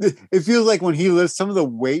like, it feels like when he lifts, some of the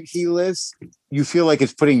weight he lifts, you feel like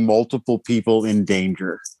it's putting multiple people in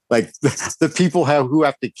danger. Like the people who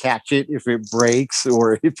have to catch it if it breaks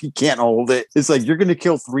or if he can't hold it. It's like you're going to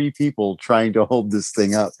kill 3 people trying to hold this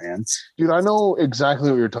thing up, man. Dude, I know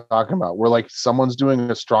exactly what you're talking about. Where like someone's doing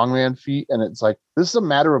a strongman feat and it's like, this is a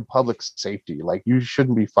matter of public safety. Like you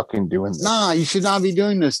shouldn't be fucking doing this. Nah, you should not be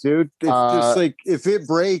doing this, dude. It's just like, if it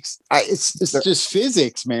breaks, it's just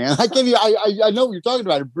physics, man. I know what you're talking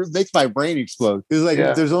about. It makes my brain explode. It's like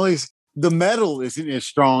there's only... The metal isn't as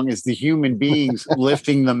strong as the human beings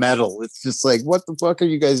lifting the metal. It's just like, what the fuck are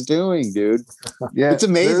you guys doing, dude? Yeah, it's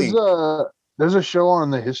amazing. There's a show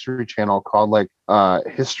on the History Channel called like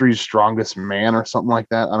History's Strongest Man or something like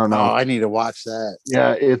that. I don't know. Oh, I need to watch that.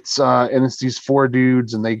 Yeah, it's and it's these 4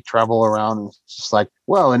 dudes and they travel around and it's just like,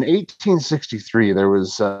 well, in 1863 there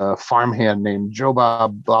was a farmhand named Joe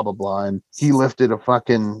Bob blah blah blah, and he lifted a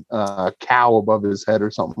fucking cow above his head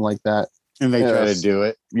or something like that. And they try to do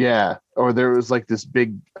it. Yeah. Or there was like this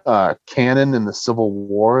big cannon in the Civil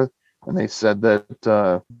War. And they said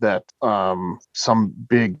that some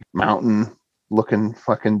big mountain looking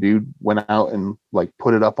fucking dude went out and like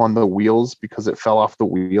put it up on the wheels because it fell off the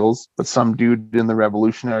wheels. But some dude in the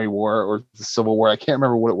Revolutionary War or the Civil War, I can't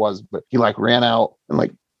remember what it was, but he like ran out and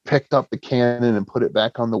like picked up the cannon and put it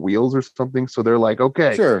back on the wheels or something. So they're like,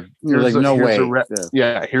 okay, sure. Here's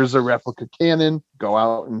here's a replica cannon. Go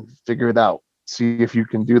out and figure it out. See if you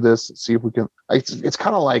can do this. See if we can. It's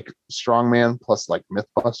kind of like Strongman plus like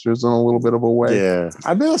Mythbusters in a little bit of a way. Yeah,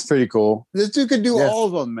 I mean that's pretty cool. This dude could do all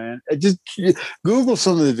of them, man. Just Google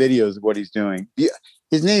some of the videos of what he's doing.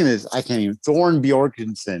 His name is Thorn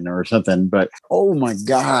Bjorkensen or something. But oh my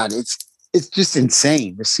god, it's just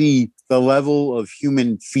insane to see the level of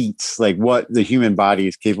human feats, like what the human body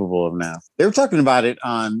is capable of now. They were talking about it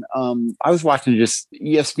on, I was watching just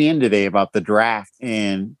ESPN today about the draft,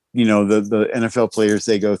 and, you know, the NFL players,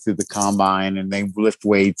 they go through the combine and they lift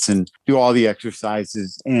weights and do all the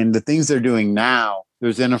exercises, and the things they're doing now.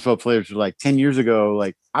 There's NFL players who are like 10 years ago,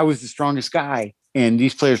 like I was the strongest guy. And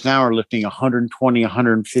these players now are lifting 120,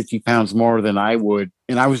 150 pounds more than I would.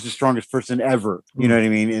 And I was the strongest person ever, you know what I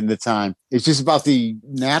mean, in the time. It's just about the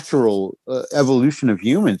natural evolution of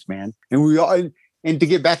humans, man. And we all, and to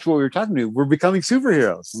get back to what we were talking about, we're becoming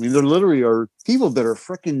superheroes. I mean, there literally are people that are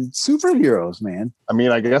freaking superheroes, man. I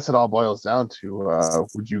mean, I guess it all boils down to,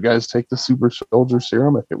 would you guys take the super soldier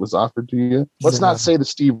serum if it was offered to you? Let's not say the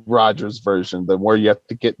Steve Rogers version, the where you have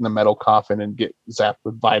to get in the metal coffin and get zapped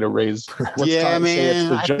with Vita Rays. Yeah,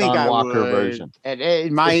 man. It's the John Walker version.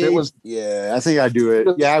 I think I'd do it.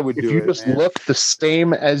 Yeah, I would do it. If you just look the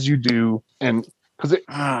same as you do, and because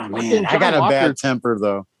man, I got a bad temper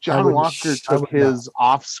though. John Walker took his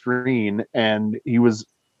off screen and he was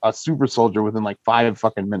a super soldier within like 5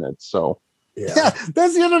 fucking minutes. So yeah,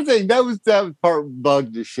 that's the other thing. That part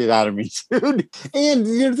bugged the shit out of me, dude. And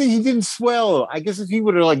the other thing, he didn't swell. I guess if he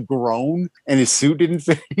would have like grown and his suit didn't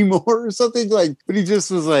fit anymore or something, like, but he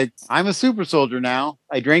just was like, I'm a super soldier now.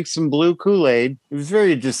 I drank some blue Kool-Aid. It was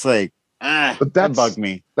very just like, But that bugged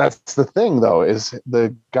me. That's the thing, though, is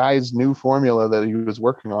the guy's new formula that he was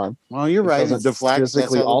working on. Well, you're right. The Flax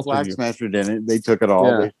Master didn't. They took it all.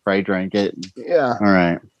 Yeah. They probably drank it. Yeah. All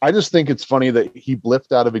right. I just think it's funny that he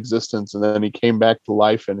blipped out of existence and then he came back to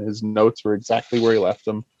life and his notes were exactly where he left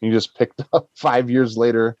them. He just picked up 5 years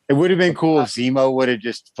later. It would have been cool if Zemo would have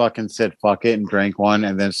just fucking said fuck it and drank one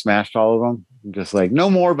and then smashed all of them. Just like,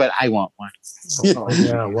 no more, but I want one. Oh,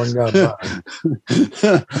 yeah, one got by.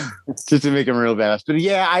 Just to make him real badass. But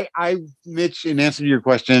yeah, I Mitch, in answer to your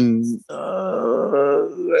question,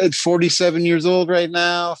 at 47 years old right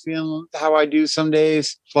now, feeling how I do some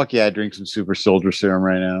days. Fuck yeah, I drink some super soldier serum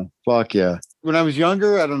right now. Fuck yeah. When I was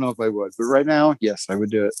younger, I don't know if I would, but right now, yes, I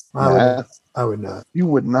would do it. I would not. You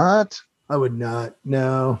would not? I would not.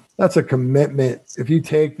 No, that's a commitment. If you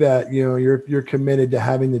take that, you're committed to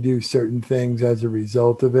having to do certain things as a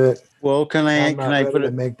result of it. Well, can I put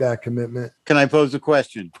it? Make that commitment? Can I pose a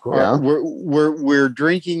question? Of course. Yeah. We're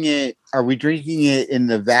drinking it. Are we drinking it in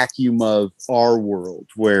the vacuum of our world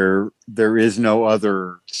where there is no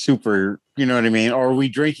other super? You know what I mean? Or are we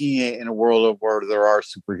drinking it in a world of where there are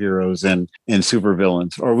superheroes and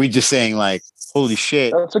supervillains? Or are we just saying like, holy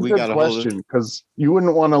shit? That's a good question, because you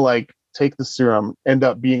wouldn't want to like take the serum, end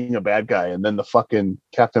up being a bad guy, and then the fucking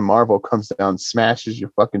Captain Marvel comes down, smashes your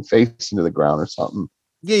fucking face into the ground or something.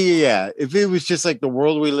 Yeah. If it was just like the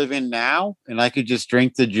world we live in now, and I could just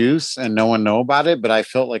drink the juice and no one know about it, but I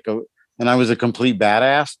felt like and I was a complete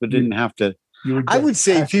badass, but didn't have to. I would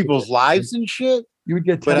save people's lives and shit. You would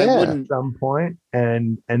get tested at some point,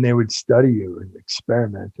 and they would study you and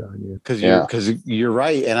experiment on you. Because you're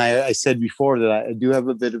right, and I said before that I do have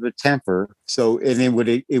a bit of a temper, so and it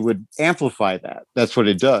would amplify that. That's what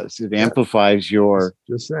it does. It amplifies your.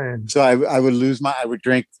 Just saying. So I would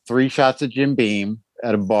drink 3 shots of Jim Beam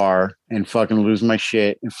at a bar and fucking lose my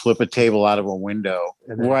shit and flip a table out of a window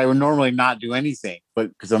where I would normally not do anything, but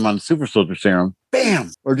because I'm on super soldier serum, bam,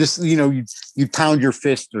 or just you pound your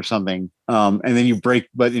fist or something, and then you break,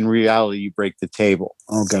 but in reality you break the table.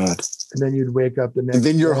 Oh god! And then you'd wake up the next. And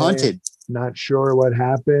then you're day, hunted. Not sure what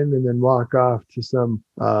happened, and then walk off to some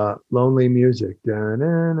lonely music. Right.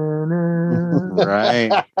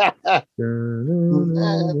 You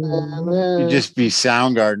just be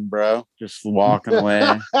Soundgarden, bro. Just walking away.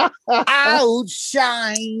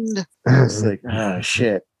 Outshined. It's like, oh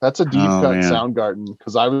shit. That's a deep cut Soundgarden,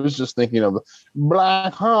 because I was just thinking of the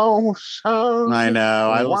Black Hole Sound. I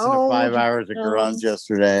know. I listened to 5 hours of grunge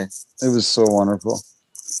yesterday. It was so wonderful.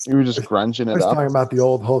 You were just grunging it up. Talking about the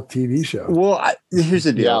old Hulk TV show. Well, here's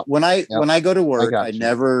the deal. Yeah. When I go to work, I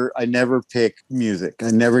never pick music.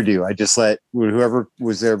 I never do. I just let whoever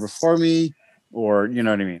was there before me, or you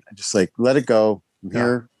know what I mean. I just like let it go. I'm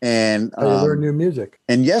here and learn new music.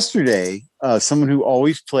 And yesterday, someone who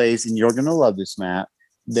always plays, and you're gonna love this, Matt.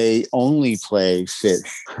 They only play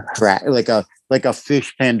Fish, like a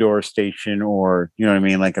Fish Pandora station, or you know what I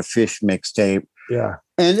mean, like a Fish mixtape. Yeah.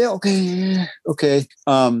 And okay.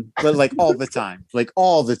 But like all the time,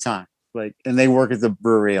 and they work at the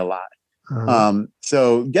brewery a lot. Uh-huh.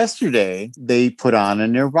 So yesterday they put on a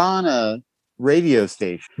Nirvana radio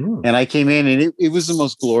station, and I came in, and it was the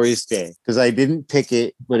most glorious day because I didn't pick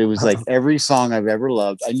it, but it was like every song I've ever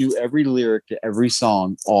loved. I knew every lyric to every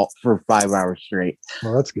song all for 5 hours straight.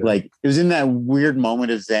 Well, that's good. Like it was in that weird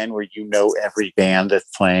moment of Zen where you know every band that's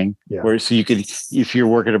playing. Yeah. Where so you could, if you're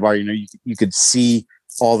working at a bar, you could see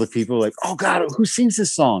all the people like, oh God, who sings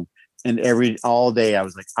this song? And all day I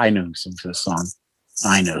was like, I know who sings this song.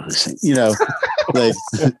 I know who sings,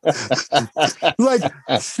 like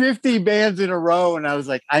 50 bands in a row. And I was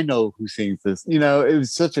like, I know who sings this. It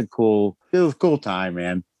was such a cool time,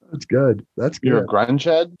 man. That's good. That's good. You're a grunge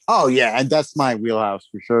head? Oh yeah. And that's my wheelhouse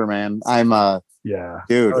for sure, man.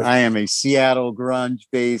 Dude, I am a Seattle grunge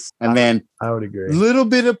base. And then I would agree. A little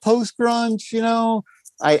bit of post grunge,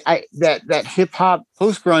 that hip hop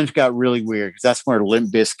post grunge got really weird because that's where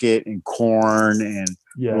Limp Bizkit and Korn and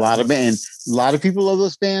a lot of people love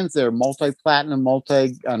those bands. They're multi-platinum,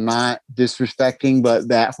 I'm not disrespecting, but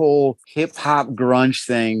that whole hip hop grunge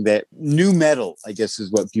thing, that new metal, I guess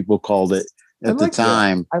is what people called it at the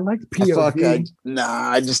time. I liked POD.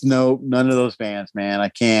 I just know none of those bands, man. I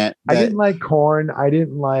can't. I didn't like Korn. I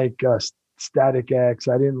didn't like Static X.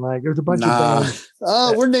 I didn't like. There was a bunch of bands.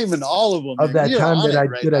 Oh, we're naming all of them of that time that I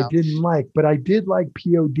didn't like, but I did like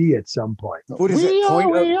POD at some point. What is it?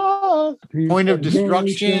 Point of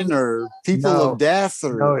destruction or people of death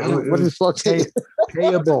or what is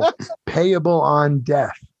payable on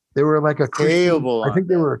death. They were like a Christian. I think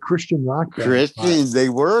they were a Christian rock band. Christians. They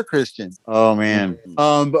were a Christian. Oh man.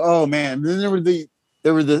 Then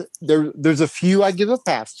there's a few I give a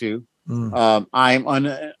pass to.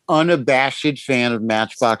 I'm unabashed fan of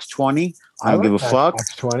Matchbox 20. I don't give a fuck.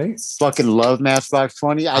 Matchbox 20. Fucking love Matchbox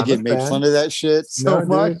 20. I I'm get a made fan. fun of that shit so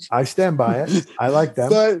much. Dude, I stand by it. I like them.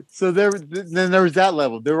 But so then there was that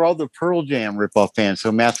level. There were all the Pearl Jam ripoff fans.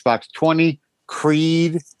 So Matchbox 20,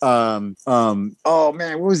 Creed, oh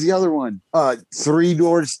man, what was the other one? Three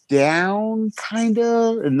Doors Down, kind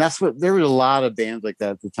of. And there was a lot of bands like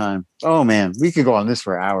that at the time. Oh man, we could go on this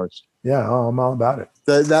for hours. Yeah, I'm all about it.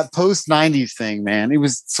 That post 90s thing, man, it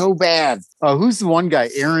was so bad. Who's the one guy?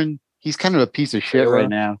 Aaron. He's kind of a piece of shit right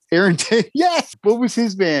now. Aaron. Yes. What was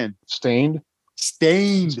his band? Stained. It's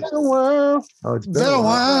been a while. Oh, it's been a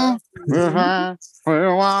while.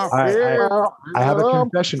 I have a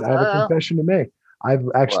confession. I have a confession to make. I've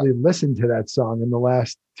actually listened to that song in the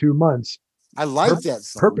last 2 months. I like that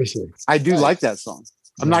song. Purposely. I do like that song.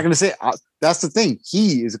 I'm not going to say that's the thing.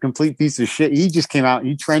 He is a complete piece of shit. He just came out.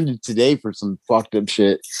 He trended today for some fucked up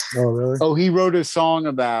shit. Oh, really? Oh, he wrote a song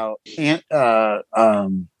about, I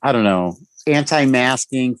don't know,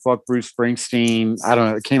 anti-masking. Fuck Bruce Springsteen. I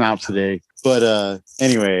don't know. It came out today. But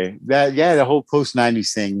anyway, the whole post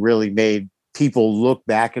 90s thing really made people look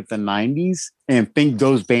back at the 90s and think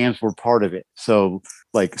those bands were part of it. So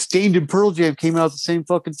like Stained and Pearl Jam came out at the same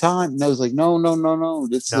fucking time. And I was like, no.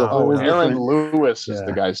 This is a whole Aaron Lewis is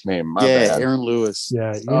the guy's name. My bad. Aaron Lewis.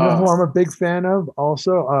 Yeah. You know who I'm a big fan of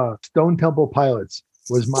also? Stone Temple Pilots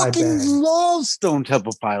was my band. Love Stone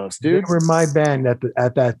Temple Pilots, dude. They were my band at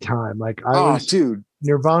that time. Like dude.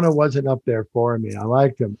 Nirvana wasn't up there for me. I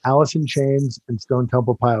liked them. Alice in Chains and Stone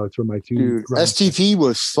Temple Pilots were my two. Dude, STP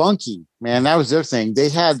was funky, man. That was their thing. They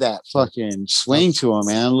had that fucking swing to them,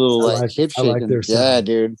 man. A little hip shake. Yeah,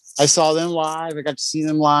 dude. I saw them live. I got to see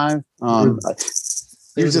them live.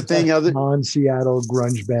 Here's the thing, non-Seattle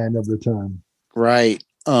grunge band of the time. Right.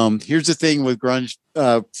 Here's the thing with grunge,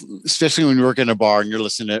 especially when you work in a bar and you're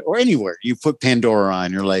listening to, or anywhere, you put Pandora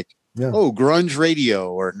on, you're like, oh, grunge radio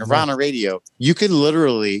or Nirvana radio. You can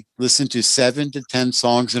literally listen to 7 to 10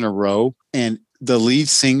 songs in a row, and the lead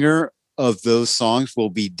singer of those songs will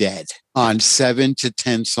be dead on 7 to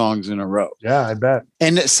 10 songs in a row. Yeah, I bet.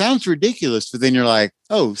 And it sounds ridiculous, but then you're like,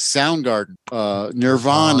 oh, Soundgarden,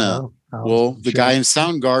 Nirvana. Well, the guy in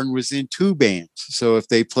Soundgarden was in 2 bands. So if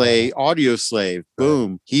they play Audio Slave,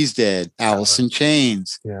 boom, he's dead. Alice in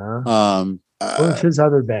Chains. Yeah. What was his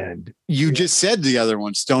other band? You just said the other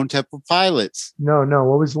one, Stone Temple Pilots. No.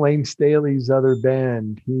 What was Lane Staley's other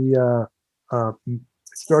band? He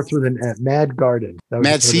starts with an Mad Garden.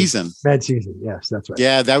 Mad Season. Mad Season. Yes, that's right.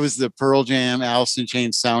 Yeah, that was the Pearl Jam, Alice in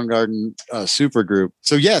Chains, Soundgarden super group.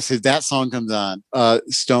 So yes, if that song comes on,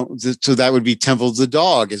 so that would be Temple of the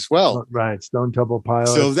Dog as well. Right, Stone Temple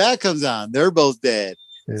Pilots. So if that comes on, they're both dead.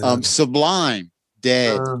 Yeah. Sublime,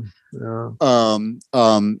 dead.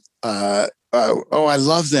 I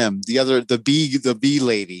love them. The bee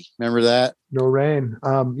lady. Remember that? No Rain.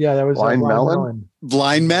 Yeah, that was Blind Melon.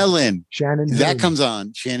 Blind Melon. Shannon Hoon. That comes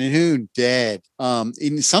on. Shannon Hoon, dead.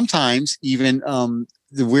 And sometimes even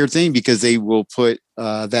the weird thing, because they will put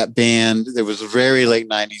that band that was very late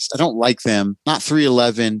 90s. I don't like them. Not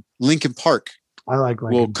 311. Linkin Park. I like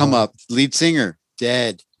Linkin will come Park. up. Lead singer,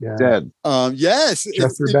 dead. Yeah. Dead. Yes.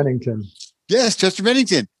 Chester Bennington. Yes, Chester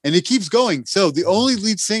Bennington. And it keeps going. So the only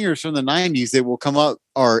lead singers from the 90s that will come up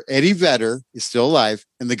are Eddie Vedder, is still alive,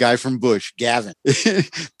 and the guy from Bush, Gavin.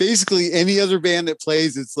 Basically, any other band that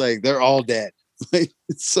plays, it's like they're all dead. Like,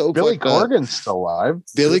 it's so Billy Corgan's still alive.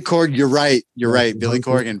 Billy Corgan, you're right. You're right. Billy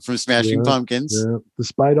Corgan from Smashing Pumpkins. Yeah.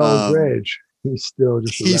 Despite all his rage, he's still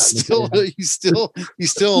just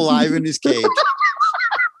he's still alive in his cage.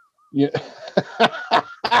 Yeah.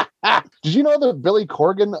 Did you know that Billy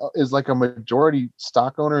Corgan is like a majority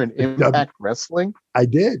stock owner in Impact Wrestling? I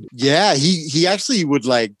did. Yeah, he actually would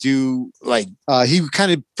he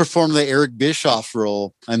kind of performed the Eric Bischoff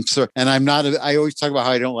role. I'm sorry, and I always talk about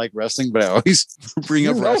how I don't like wrestling, but I always bring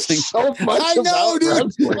up wrestling. So much I know, dude.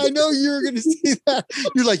 wrestling. I know you were going to say that.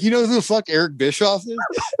 You're like, you know who the fuck Eric Bischoff is?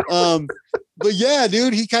 But yeah,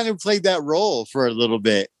 dude, he kind of played that role for a little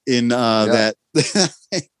bit in that.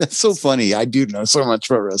 That's so funny. I do know so much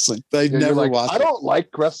about wrestling, but I never watched it. I don't like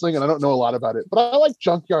wrestling and I don't know a lot about it, but I like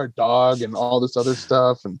Junkyard Dog and all this other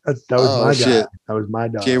stuff. And that was my guy. That was my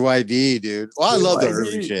dog. JYD, dude. Well, I love the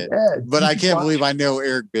early shit, but I can't believe I know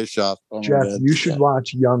Eric Bischoff. Oh, Jeff, you should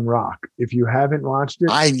watch Young Rock. If you haven't watched it,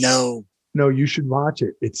 I know. No, you should watch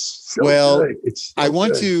it. It's so good. It's so I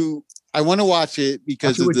want to watch it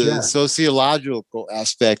because of the sociological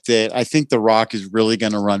aspect that I think The Rock is really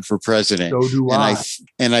going to run for president. So do I.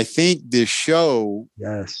 And I think this show,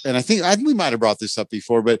 yes. And I think we might have brought this up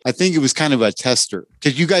before, but I think it was kind of a tester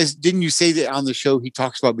because didn't you say that on the show he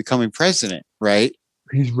talks about becoming president, right?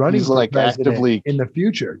 He's running He's for like president actively in the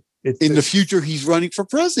future. In the future, he's running for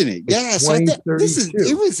president. Yeah, so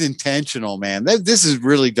it was intentional, man. This is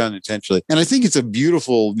really done intentionally, and I think it's a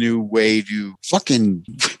beautiful new way to fucking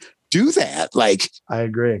do that. Like, I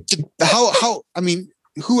agree. How? I mean,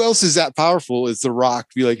 who else is that powerful as The Rock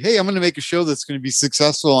to be like, hey, I'm going to make a show that's going to be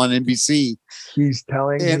successful on NBC. He's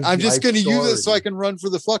telling, and I'm just going to use it so I can run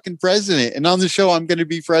for the fucking president. And on the show, I'm going to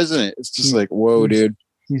be president. It's just like, whoa, dude.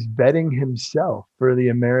 He's betting himself for the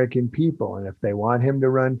American people. And if they want him to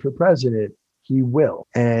run for president, he will.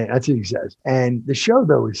 And that's what he says. And the show,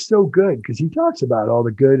 though, is so good because he talks about all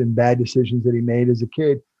the good and bad decisions that he made as a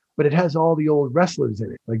kid, but it has all the old wrestlers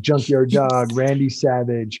in it, like Junkyard Dog, Randy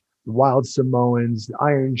Savage, the Wild Samoans, the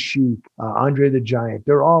Iron Sheik, Andre the Giant.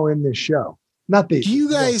 They're all in this show. Do you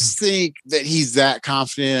guys think that he's that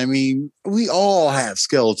confident? I mean, we all have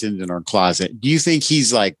skeletons in our closet. Do you think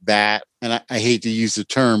he's like that? And I hate to use the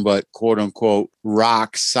term, but quote unquote,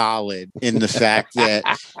 rock solid in the fact that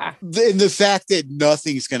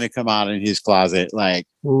nothing's going to come out in his closet. Like,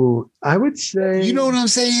 ooh, I would say, you know what I'm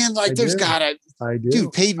saying? Like, I do.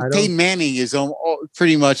 Dude, Peyton Manning is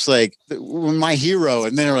pretty much like my hero.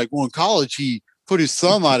 And then they're like, well, in college, he put his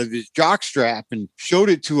thumb out of his jockstrap and showed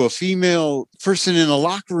it to a female person in a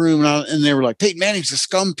locker room. And they were like, Peyton Manning's a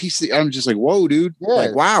scum piece of... I'm just like, whoa, dude. Yeah.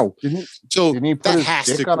 Like, wow. Didn't he put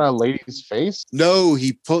his dick on a lady's face? No,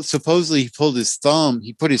 supposedly he pulled his thumb.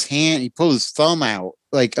 He pulled his thumb out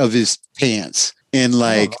like of his pants. And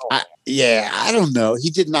like, I don't know. He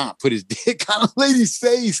did not put his dick on a lady's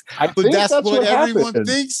face. But that's what everyone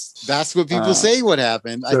thinks. That's what people say what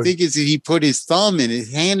happened. I think is that he put his thumb in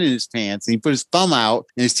his hand in his pants and he put his thumb out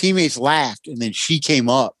and his teammates laughed and then she came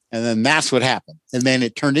up and then that's what happened. And then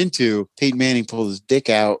it turned into Peyton Manning pulled his dick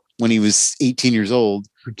out when he was 18 years old.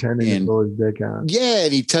 Pretending to pull his dick out. Yeah,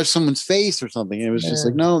 and he touched someone's face or something. And it was just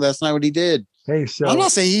like, no, that's not what he did. Hey, so I'm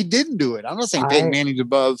not saying he didn't do it. I'm not saying Peyton Manning's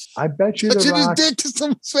above. I bet you touching his dick to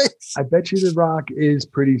someone's face. I bet you The Rock is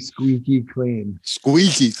pretty squeaky clean.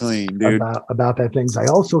 Squeaky clean, dude. About that things. I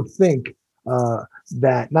also think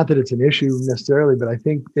that not that it's an issue necessarily, but I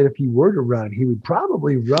think that if he were to run, he would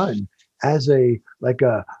probably run as a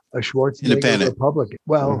Schwarzenegger independent Republican.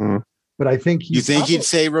 Well, but I think you think he'd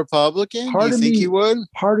say Republican? You think he would?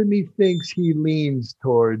 Part of me thinks he leans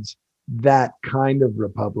towards that kind of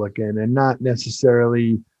Republican and not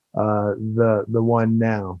necessarily the one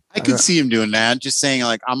now. I could see him doing that, just saying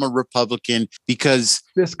like I'm a Republican because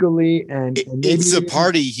fiscally and it's a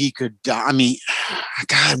party he could. I mean,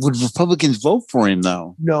 God, would Republicans vote for him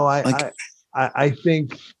though? No, I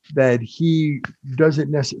think that he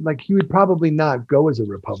doesn't necessarily like he would probably not go as a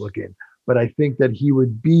Republican, but I think that he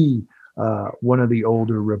would be one of the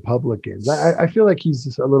older Republicans. I feel like he's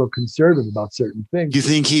just a little conservative about certain things. You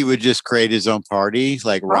think he would just create his own party,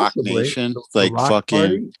 like Possibly. Rock Nation, like fucking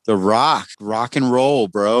party? The rock and roll,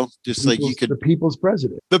 bro? Just like you could, the people's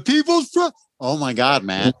president, Oh my God,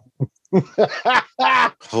 man!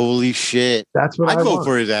 Holy shit! That's what I'd vote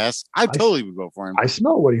for his ass. I totally would vote for him. I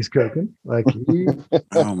smell what he's cooking. Like,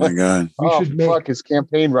 oh my God! Fuck! His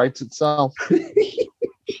campaign writes itself.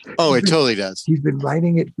 Oh, it totally does. He's been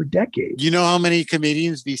writing it for decades. You know how many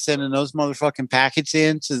comedians be sending those motherfucking packets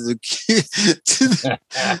in to the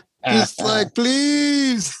just like,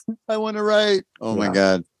 please, I want to write. Oh my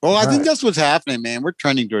God. Well, I think that's what's happening, man. We're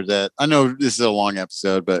trending towards that. I know this is a long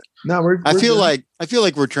episode, but I feel like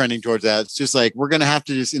we're trending towards that. It's just like we're gonna have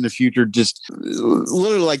to just in the future, just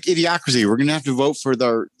literally like Idiocracy. We're gonna have to vote for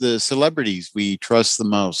the celebrities we trust the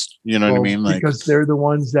most. You know what I mean? Like, because they're the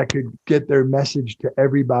ones that could get their message to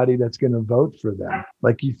everybody that's gonna vote for them.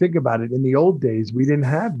 Like you think about it, in the old days, we didn't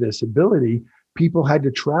have this ability. People had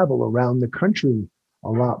to travel around the country a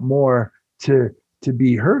lot more to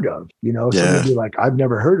be heard of, you know. Someone would be like, I've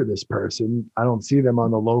never heard of this person. I don't see them on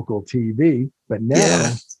the local TV, but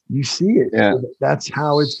now you see it. Yeah. So that's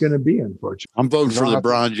how it's going to be, unfortunately. I'm voting for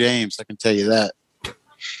LeBron James. I can tell you that.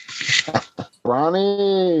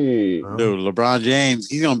 Ronnie. Dude, LeBron James,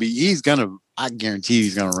 I guarantee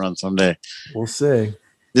he's going to run someday. We'll see.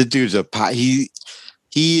 This dude's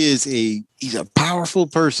he's a powerful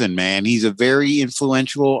person, man. He's a very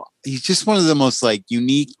influential. He's just one of the most like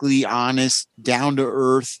uniquely honest, down to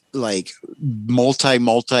earth, like multi,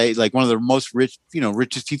 like one of the most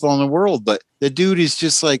richest people in the world. But the dude is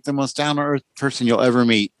just like the most down to earth person you'll ever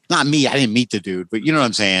meet. Not me. I didn't meet the dude, but you know what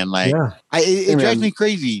I'm saying? Like, it drives me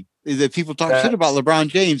crazy that people talk shit about LeBron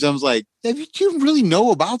James. I was like, do you really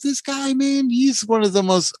know about this guy, man? He's one of the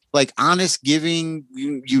most like honest, giving,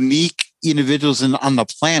 unique individuals on the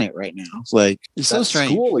planet right now. It's like, it's so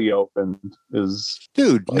strange. School he opened is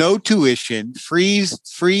dude, no tuition, free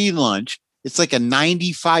lunch, it's like a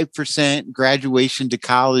 95% graduation to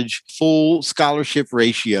college full scholarship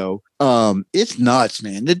ratio. It's nuts,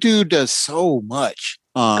 man. The dude does so much.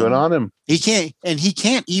 Good on him. He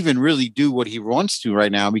can't even really do what he wants to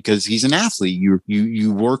right now because he's an athlete.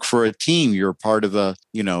 You work for a team. You're part of a,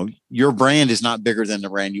 your brand is not bigger than the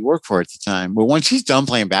brand you work for at the time. But once he's done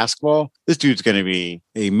playing basketball, this dude's going to be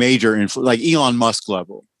a major like Elon Musk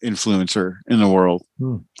level influencer in the world.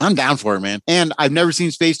 I'm down for it, man. And I've never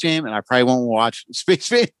seen Space Jam, and I probably won't watch Space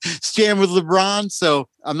Jam with LeBron. So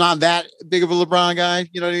I'm not that big of a LeBron guy.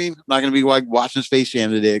 You know what I mean? I'm not going to be like watching Space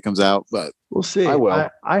Jam the day it comes out, but we'll see. I will.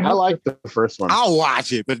 I like the first one. I'll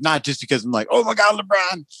watch it, but not just because I'm like, oh my God,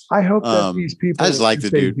 LeBron. I hope that these people, I just like the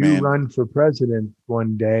dude, man. Run for president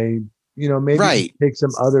one day. Maybe take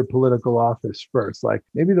some other political office first. Like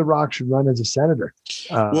maybe The Rock should run as a senator.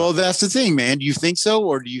 Well, that's the thing, man. Do you think so?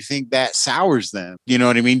 Or do you think that sours them? You know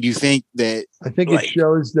what I mean? Do you think that? I think it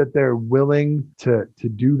shows that they're willing to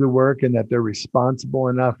do the work and that they're responsible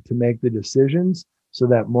enough to make the decisions so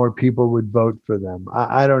that more people would vote for them.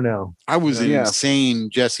 I don't know. I was an insane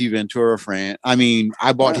Jesse Ventura fan. I mean,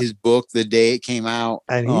 I bought his book the day it came out.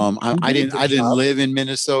 And I didn't live in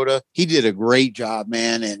Minnesota. He did a great job,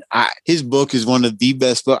 man. And his book is one of the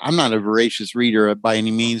best books. I'm not a voracious reader by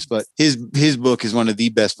any means, but his book is one of the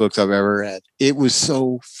best books I've ever read. It was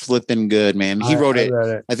so flipping good, man. He wrote it.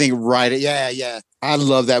 I think Yeah. I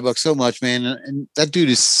love that book so much, man. And that dude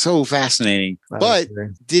is so fascinating. But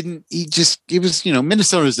it was,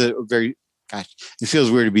 Minnesota is a very, gosh, it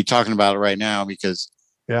feels weird to be talking about it right now because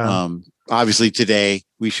obviously today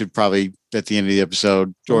we should probably, at the end of the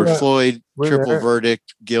episode, George Floyd, triple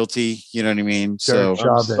verdict, guilty. You know what I mean? So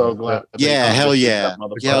I'm so glad. Yeah, hell yeah.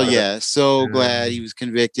 Hell yeah. So glad he was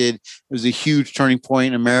convicted. It was a huge turning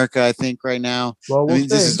point in America, I think, right now. Well,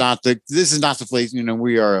 this is not the place,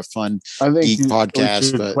 we are a fun geek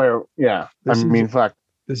podcast. But fuck.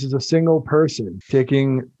 This is a single person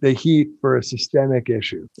taking the heat for a systemic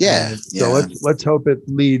issue. Yeah. So let's hope it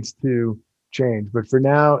leads to change. But for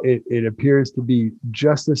now, it appears to be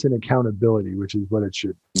justice and accountability, which is what it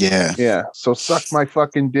should be. Yeah. So suck my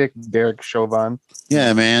fucking dick, Derek Chauvin.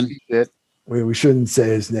 Yeah, man. We shouldn't say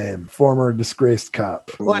his name. Former disgraced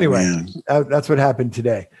cop. Well, anyway, that's what happened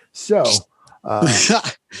today. So, but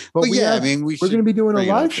we're going to be doing a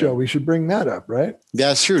live show. We should bring that up, right?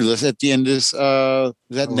 That's true. Let's at the end of this.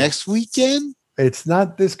 Is that next weekend? It's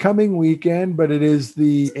not this coming weekend, but it is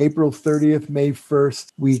the April 30th, May 1st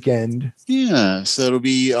weekend. Yeah. So it'll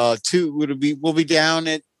be we'll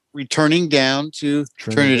be returning down to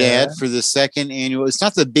Trinidad for the second annual. It's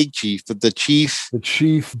not the Big Chief, but the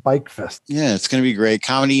Chief Bike Fest. Yeah, it's going to be great.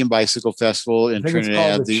 Comedy and Bicycle Festival in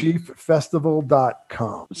Trinidad. It's called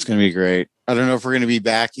thechieffestival.com. It's going to be great. I don't know if we're going to be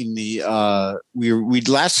back in the we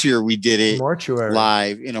last year we did it mortuary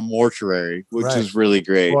live in a mortuary, which was really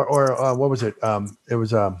great. Or what was it? It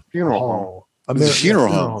was a funeral home. A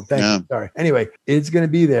funeral home. Thank you. Sorry. Anyway, it's going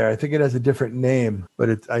to be there. I think it has a different name, but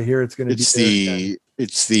I hear it's going to be.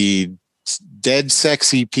 It's the Dead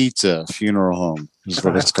Sexy Pizza Funeral Home is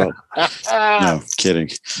what it's called. No, kidding.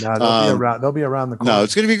 No, they'll be around the corner. No,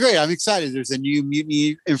 it's going to be great. I'm excited. There's a new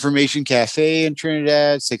Mutiny Information Cafe in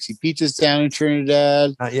Trinidad. Sexy Pizza's down in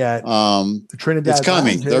Trinidad. Not yet. The Trinidad. It's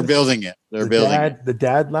coming. Lounge They're building it. The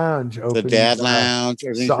Dad Lounge. The Dad Lounge.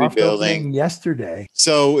 Everything's rebuilding. Yesterday.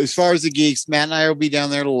 So as far as the geeks, Matt and I will be down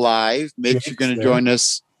there live. Mitch, you're going to join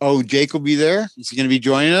us. Oh, Jake will be there. Is he going to be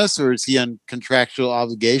joining us, or is he on contractual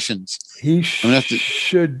obligations? He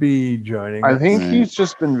should be joining. I think he's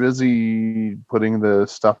just been busy putting the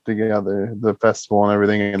stuff together, the festival and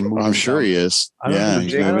everything. And I'm sure he is. I don't know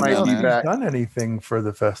if he's done anything for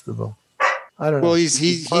the festival. I don't know. Well,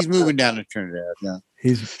 he's moving down to Trinidad. Yeah,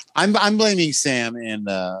 I'm blaming Sam and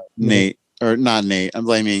Nate. Or not Nate. I'm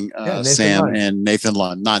blaming Sam Lund. And Nathan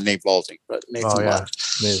Lund, not Nate Balding, but Nathan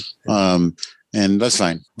Lund. And that's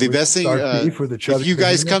fine. The best thing, if you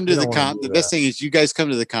guys come to the best thing is you guys come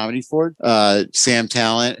to the Comedy Fort. Sam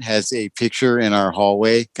Talent has a picture in our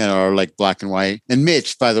hallway, kind of like black and white. And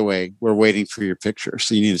Mitch, by the way, we're waiting for your picture,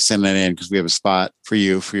 so you need to send that in because we have a spot for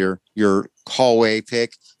you for your hallway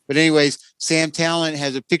pic. But anyways, Sam Talent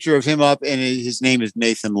has a picture of him up, and his name is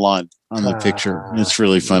Nathan Lund on the picture. It's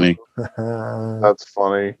really funny. That's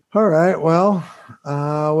funny. All right. Well,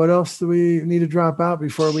 what else do we need to drop out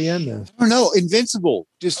before we end this? I don't know. Invincible.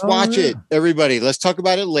 Just watch it, everybody. Let's talk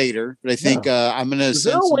about it later. But I think I'm going to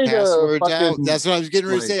send some passwords out. That's what I was getting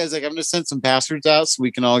ready to say. I was like, I'm going to send some passwords out so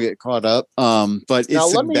we can all get caught up. But now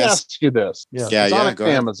let me ask you this. It's on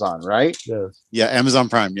Amazon, right? Yes. Yeah, Amazon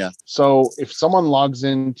Prime. Yeah. So if someone logs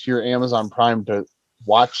into your Amazon Prime to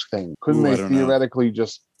watch things? Couldn't Ooh, I they don't know. theoretically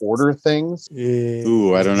just order things?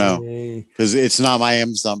 Ooh, I don't know. Because it's not my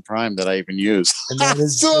Amazon Prime that I even use. And that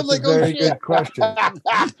is So I'm that's like, a very oh, shit. good question. I'm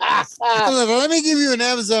like, well, let me give you an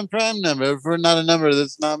Amazon Prime number for not a number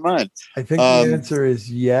that's not mine. I think the answer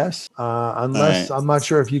is yes, unless right. I'm not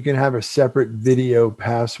sure if you can have a separate video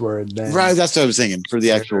password. Then Right, that's what I was thinking for the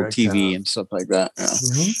Share actual your TV account. and stuff like that. Yeah.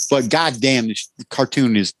 Mhm. But goddamn, this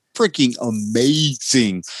cartoon is freaking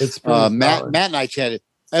amazing. It's pretty Matt solid. and I chatted.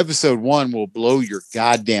 Episode 1 will blow your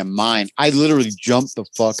goddamn mind. I literally jumped the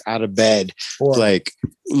fuck out of bed, Or- like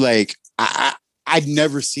I'd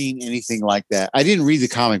never seen anything like that. I didn't read the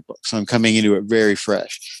comic book, so I'm coming into it very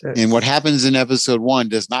fresh. And what happens in episode 1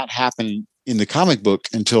 does not happen in the comic book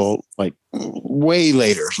until like way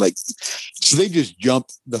later. Like, so they just jump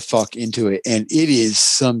the fuck into it, and it is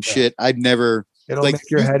some shit I'd never. It'll like, make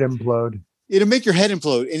your head implode. It'll make your head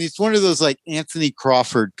implode, and it's one of those like Anthony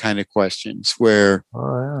Crawford kind of questions where,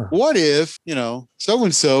 what if so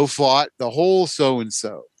and so fought the whole so and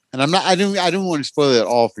so? And I don't want to spoil it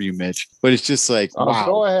all for you, Mitch, but it's just like, wow.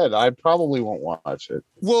 Go ahead. I probably won't watch it.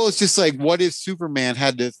 Well, it's just like, what if Superman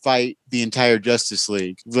had to fight the entire Justice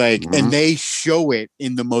League? Like, and they show it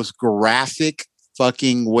in the most graphic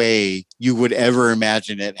fucking way you would ever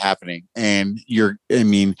imagine it happening. And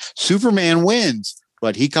Superman wins,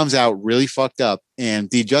 but he comes out really fucked up, and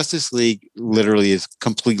the Justice League literally is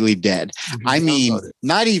completely dead. I mean,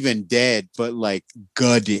 not even dead, but like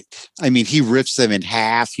gutted. I mean, he rips them in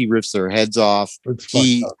half. He rips their heads off.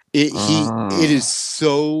 It is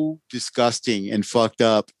so disgusting and fucked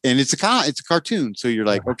up. And it's a cartoon, so you're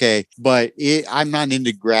like, okay, but I'm not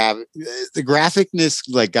into the graphicness.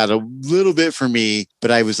 Like, got a little bit for me,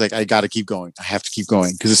 but I was like, I got to keep going. I have to keep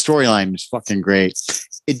going because the storyline is fucking great.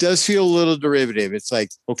 It does feel a little derivative. It's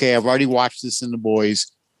like, okay, I've already watched this in The Boys.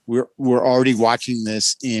 We're already watching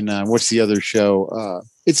this in what's the other show?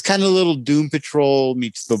 It's kind of a little Doom Patrol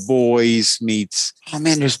meets The Boys meets. Oh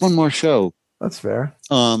man, there's one more show. That's fair.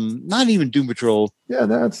 Not even Doom Patrol. Yeah,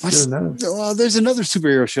 that's well, there's another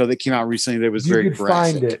superhero show that came out recently that was very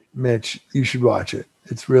graphic. Find it, Mitch. You should watch it.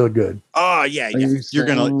 It's real good. Oh yeah. You're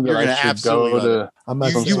gonna absolutely love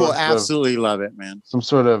it. You will absolutely love it, man. Some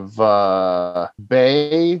sort of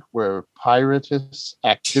bay where piratous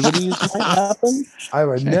activities might happen. I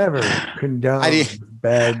would never condone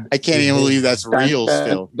bad. I can't even believe that's real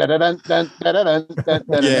still. Yeah.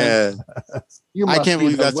 I can't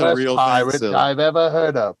believe that's a real pirate thing. I've ever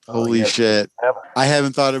heard of. Holy shit. I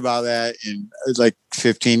haven't thought about that in like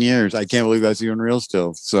 15 years. I can't believe that's even real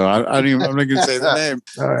still. So I'm not gonna say the name.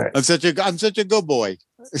 All right. I'm such a good boy.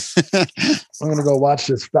 I'm gonna go watch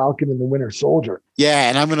this Falcon and the Winter Soldier. Yeah,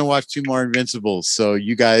 and I'm gonna watch 2 more Invincibles. So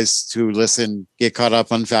you guys who listen, get caught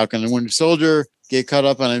up on Falcon and Winter Soldier, get caught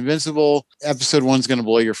up on Invincible. Episode 1's gonna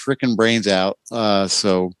blow your freaking brains out.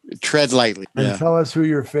 So tread lightly. And tell us who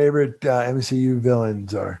your favorite MCU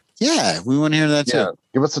villains are. Yeah, we want to hear that too.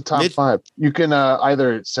 Give us a top 5. You can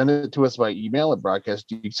either send it to us by email at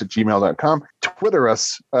broadcastgeeks@gmail.com, tweet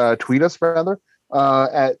us at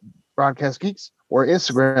broadcastgeeks, or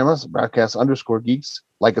Instagram us, broadcast_geeks.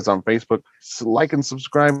 Like us on Facebook, like and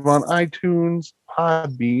subscribe on iTunes,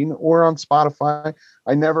 Podbean, or on Spotify.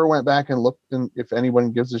 I never went back and looked if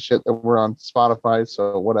anyone gives a shit that we're on Spotify,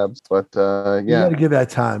 so whatever. But You gotta give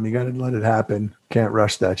that time. You gotta let it happen. Can't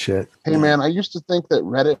rush that shit. Hey man, I used to think that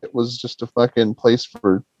Reddit was just a fucking place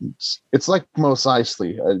for. It's like Mos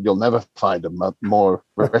Eisley. You'll never find a more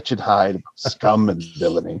wretched hide of scum and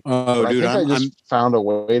villainy. Oh, dude, I just found a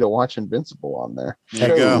way to watch Invincible on there. There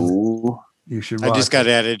you go. You should. I just got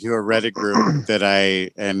added to a Reddit group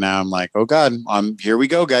and now I'm like, oh god, here we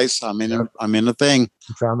go, guys. I'm in a thing.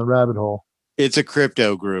 You found the rabbit hole. It's a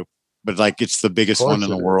crypto group, but like it's the biggest one in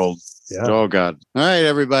the world. Yeah. Oh god. All right,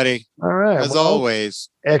 everybody. All right. As always,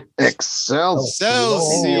 Excelsior.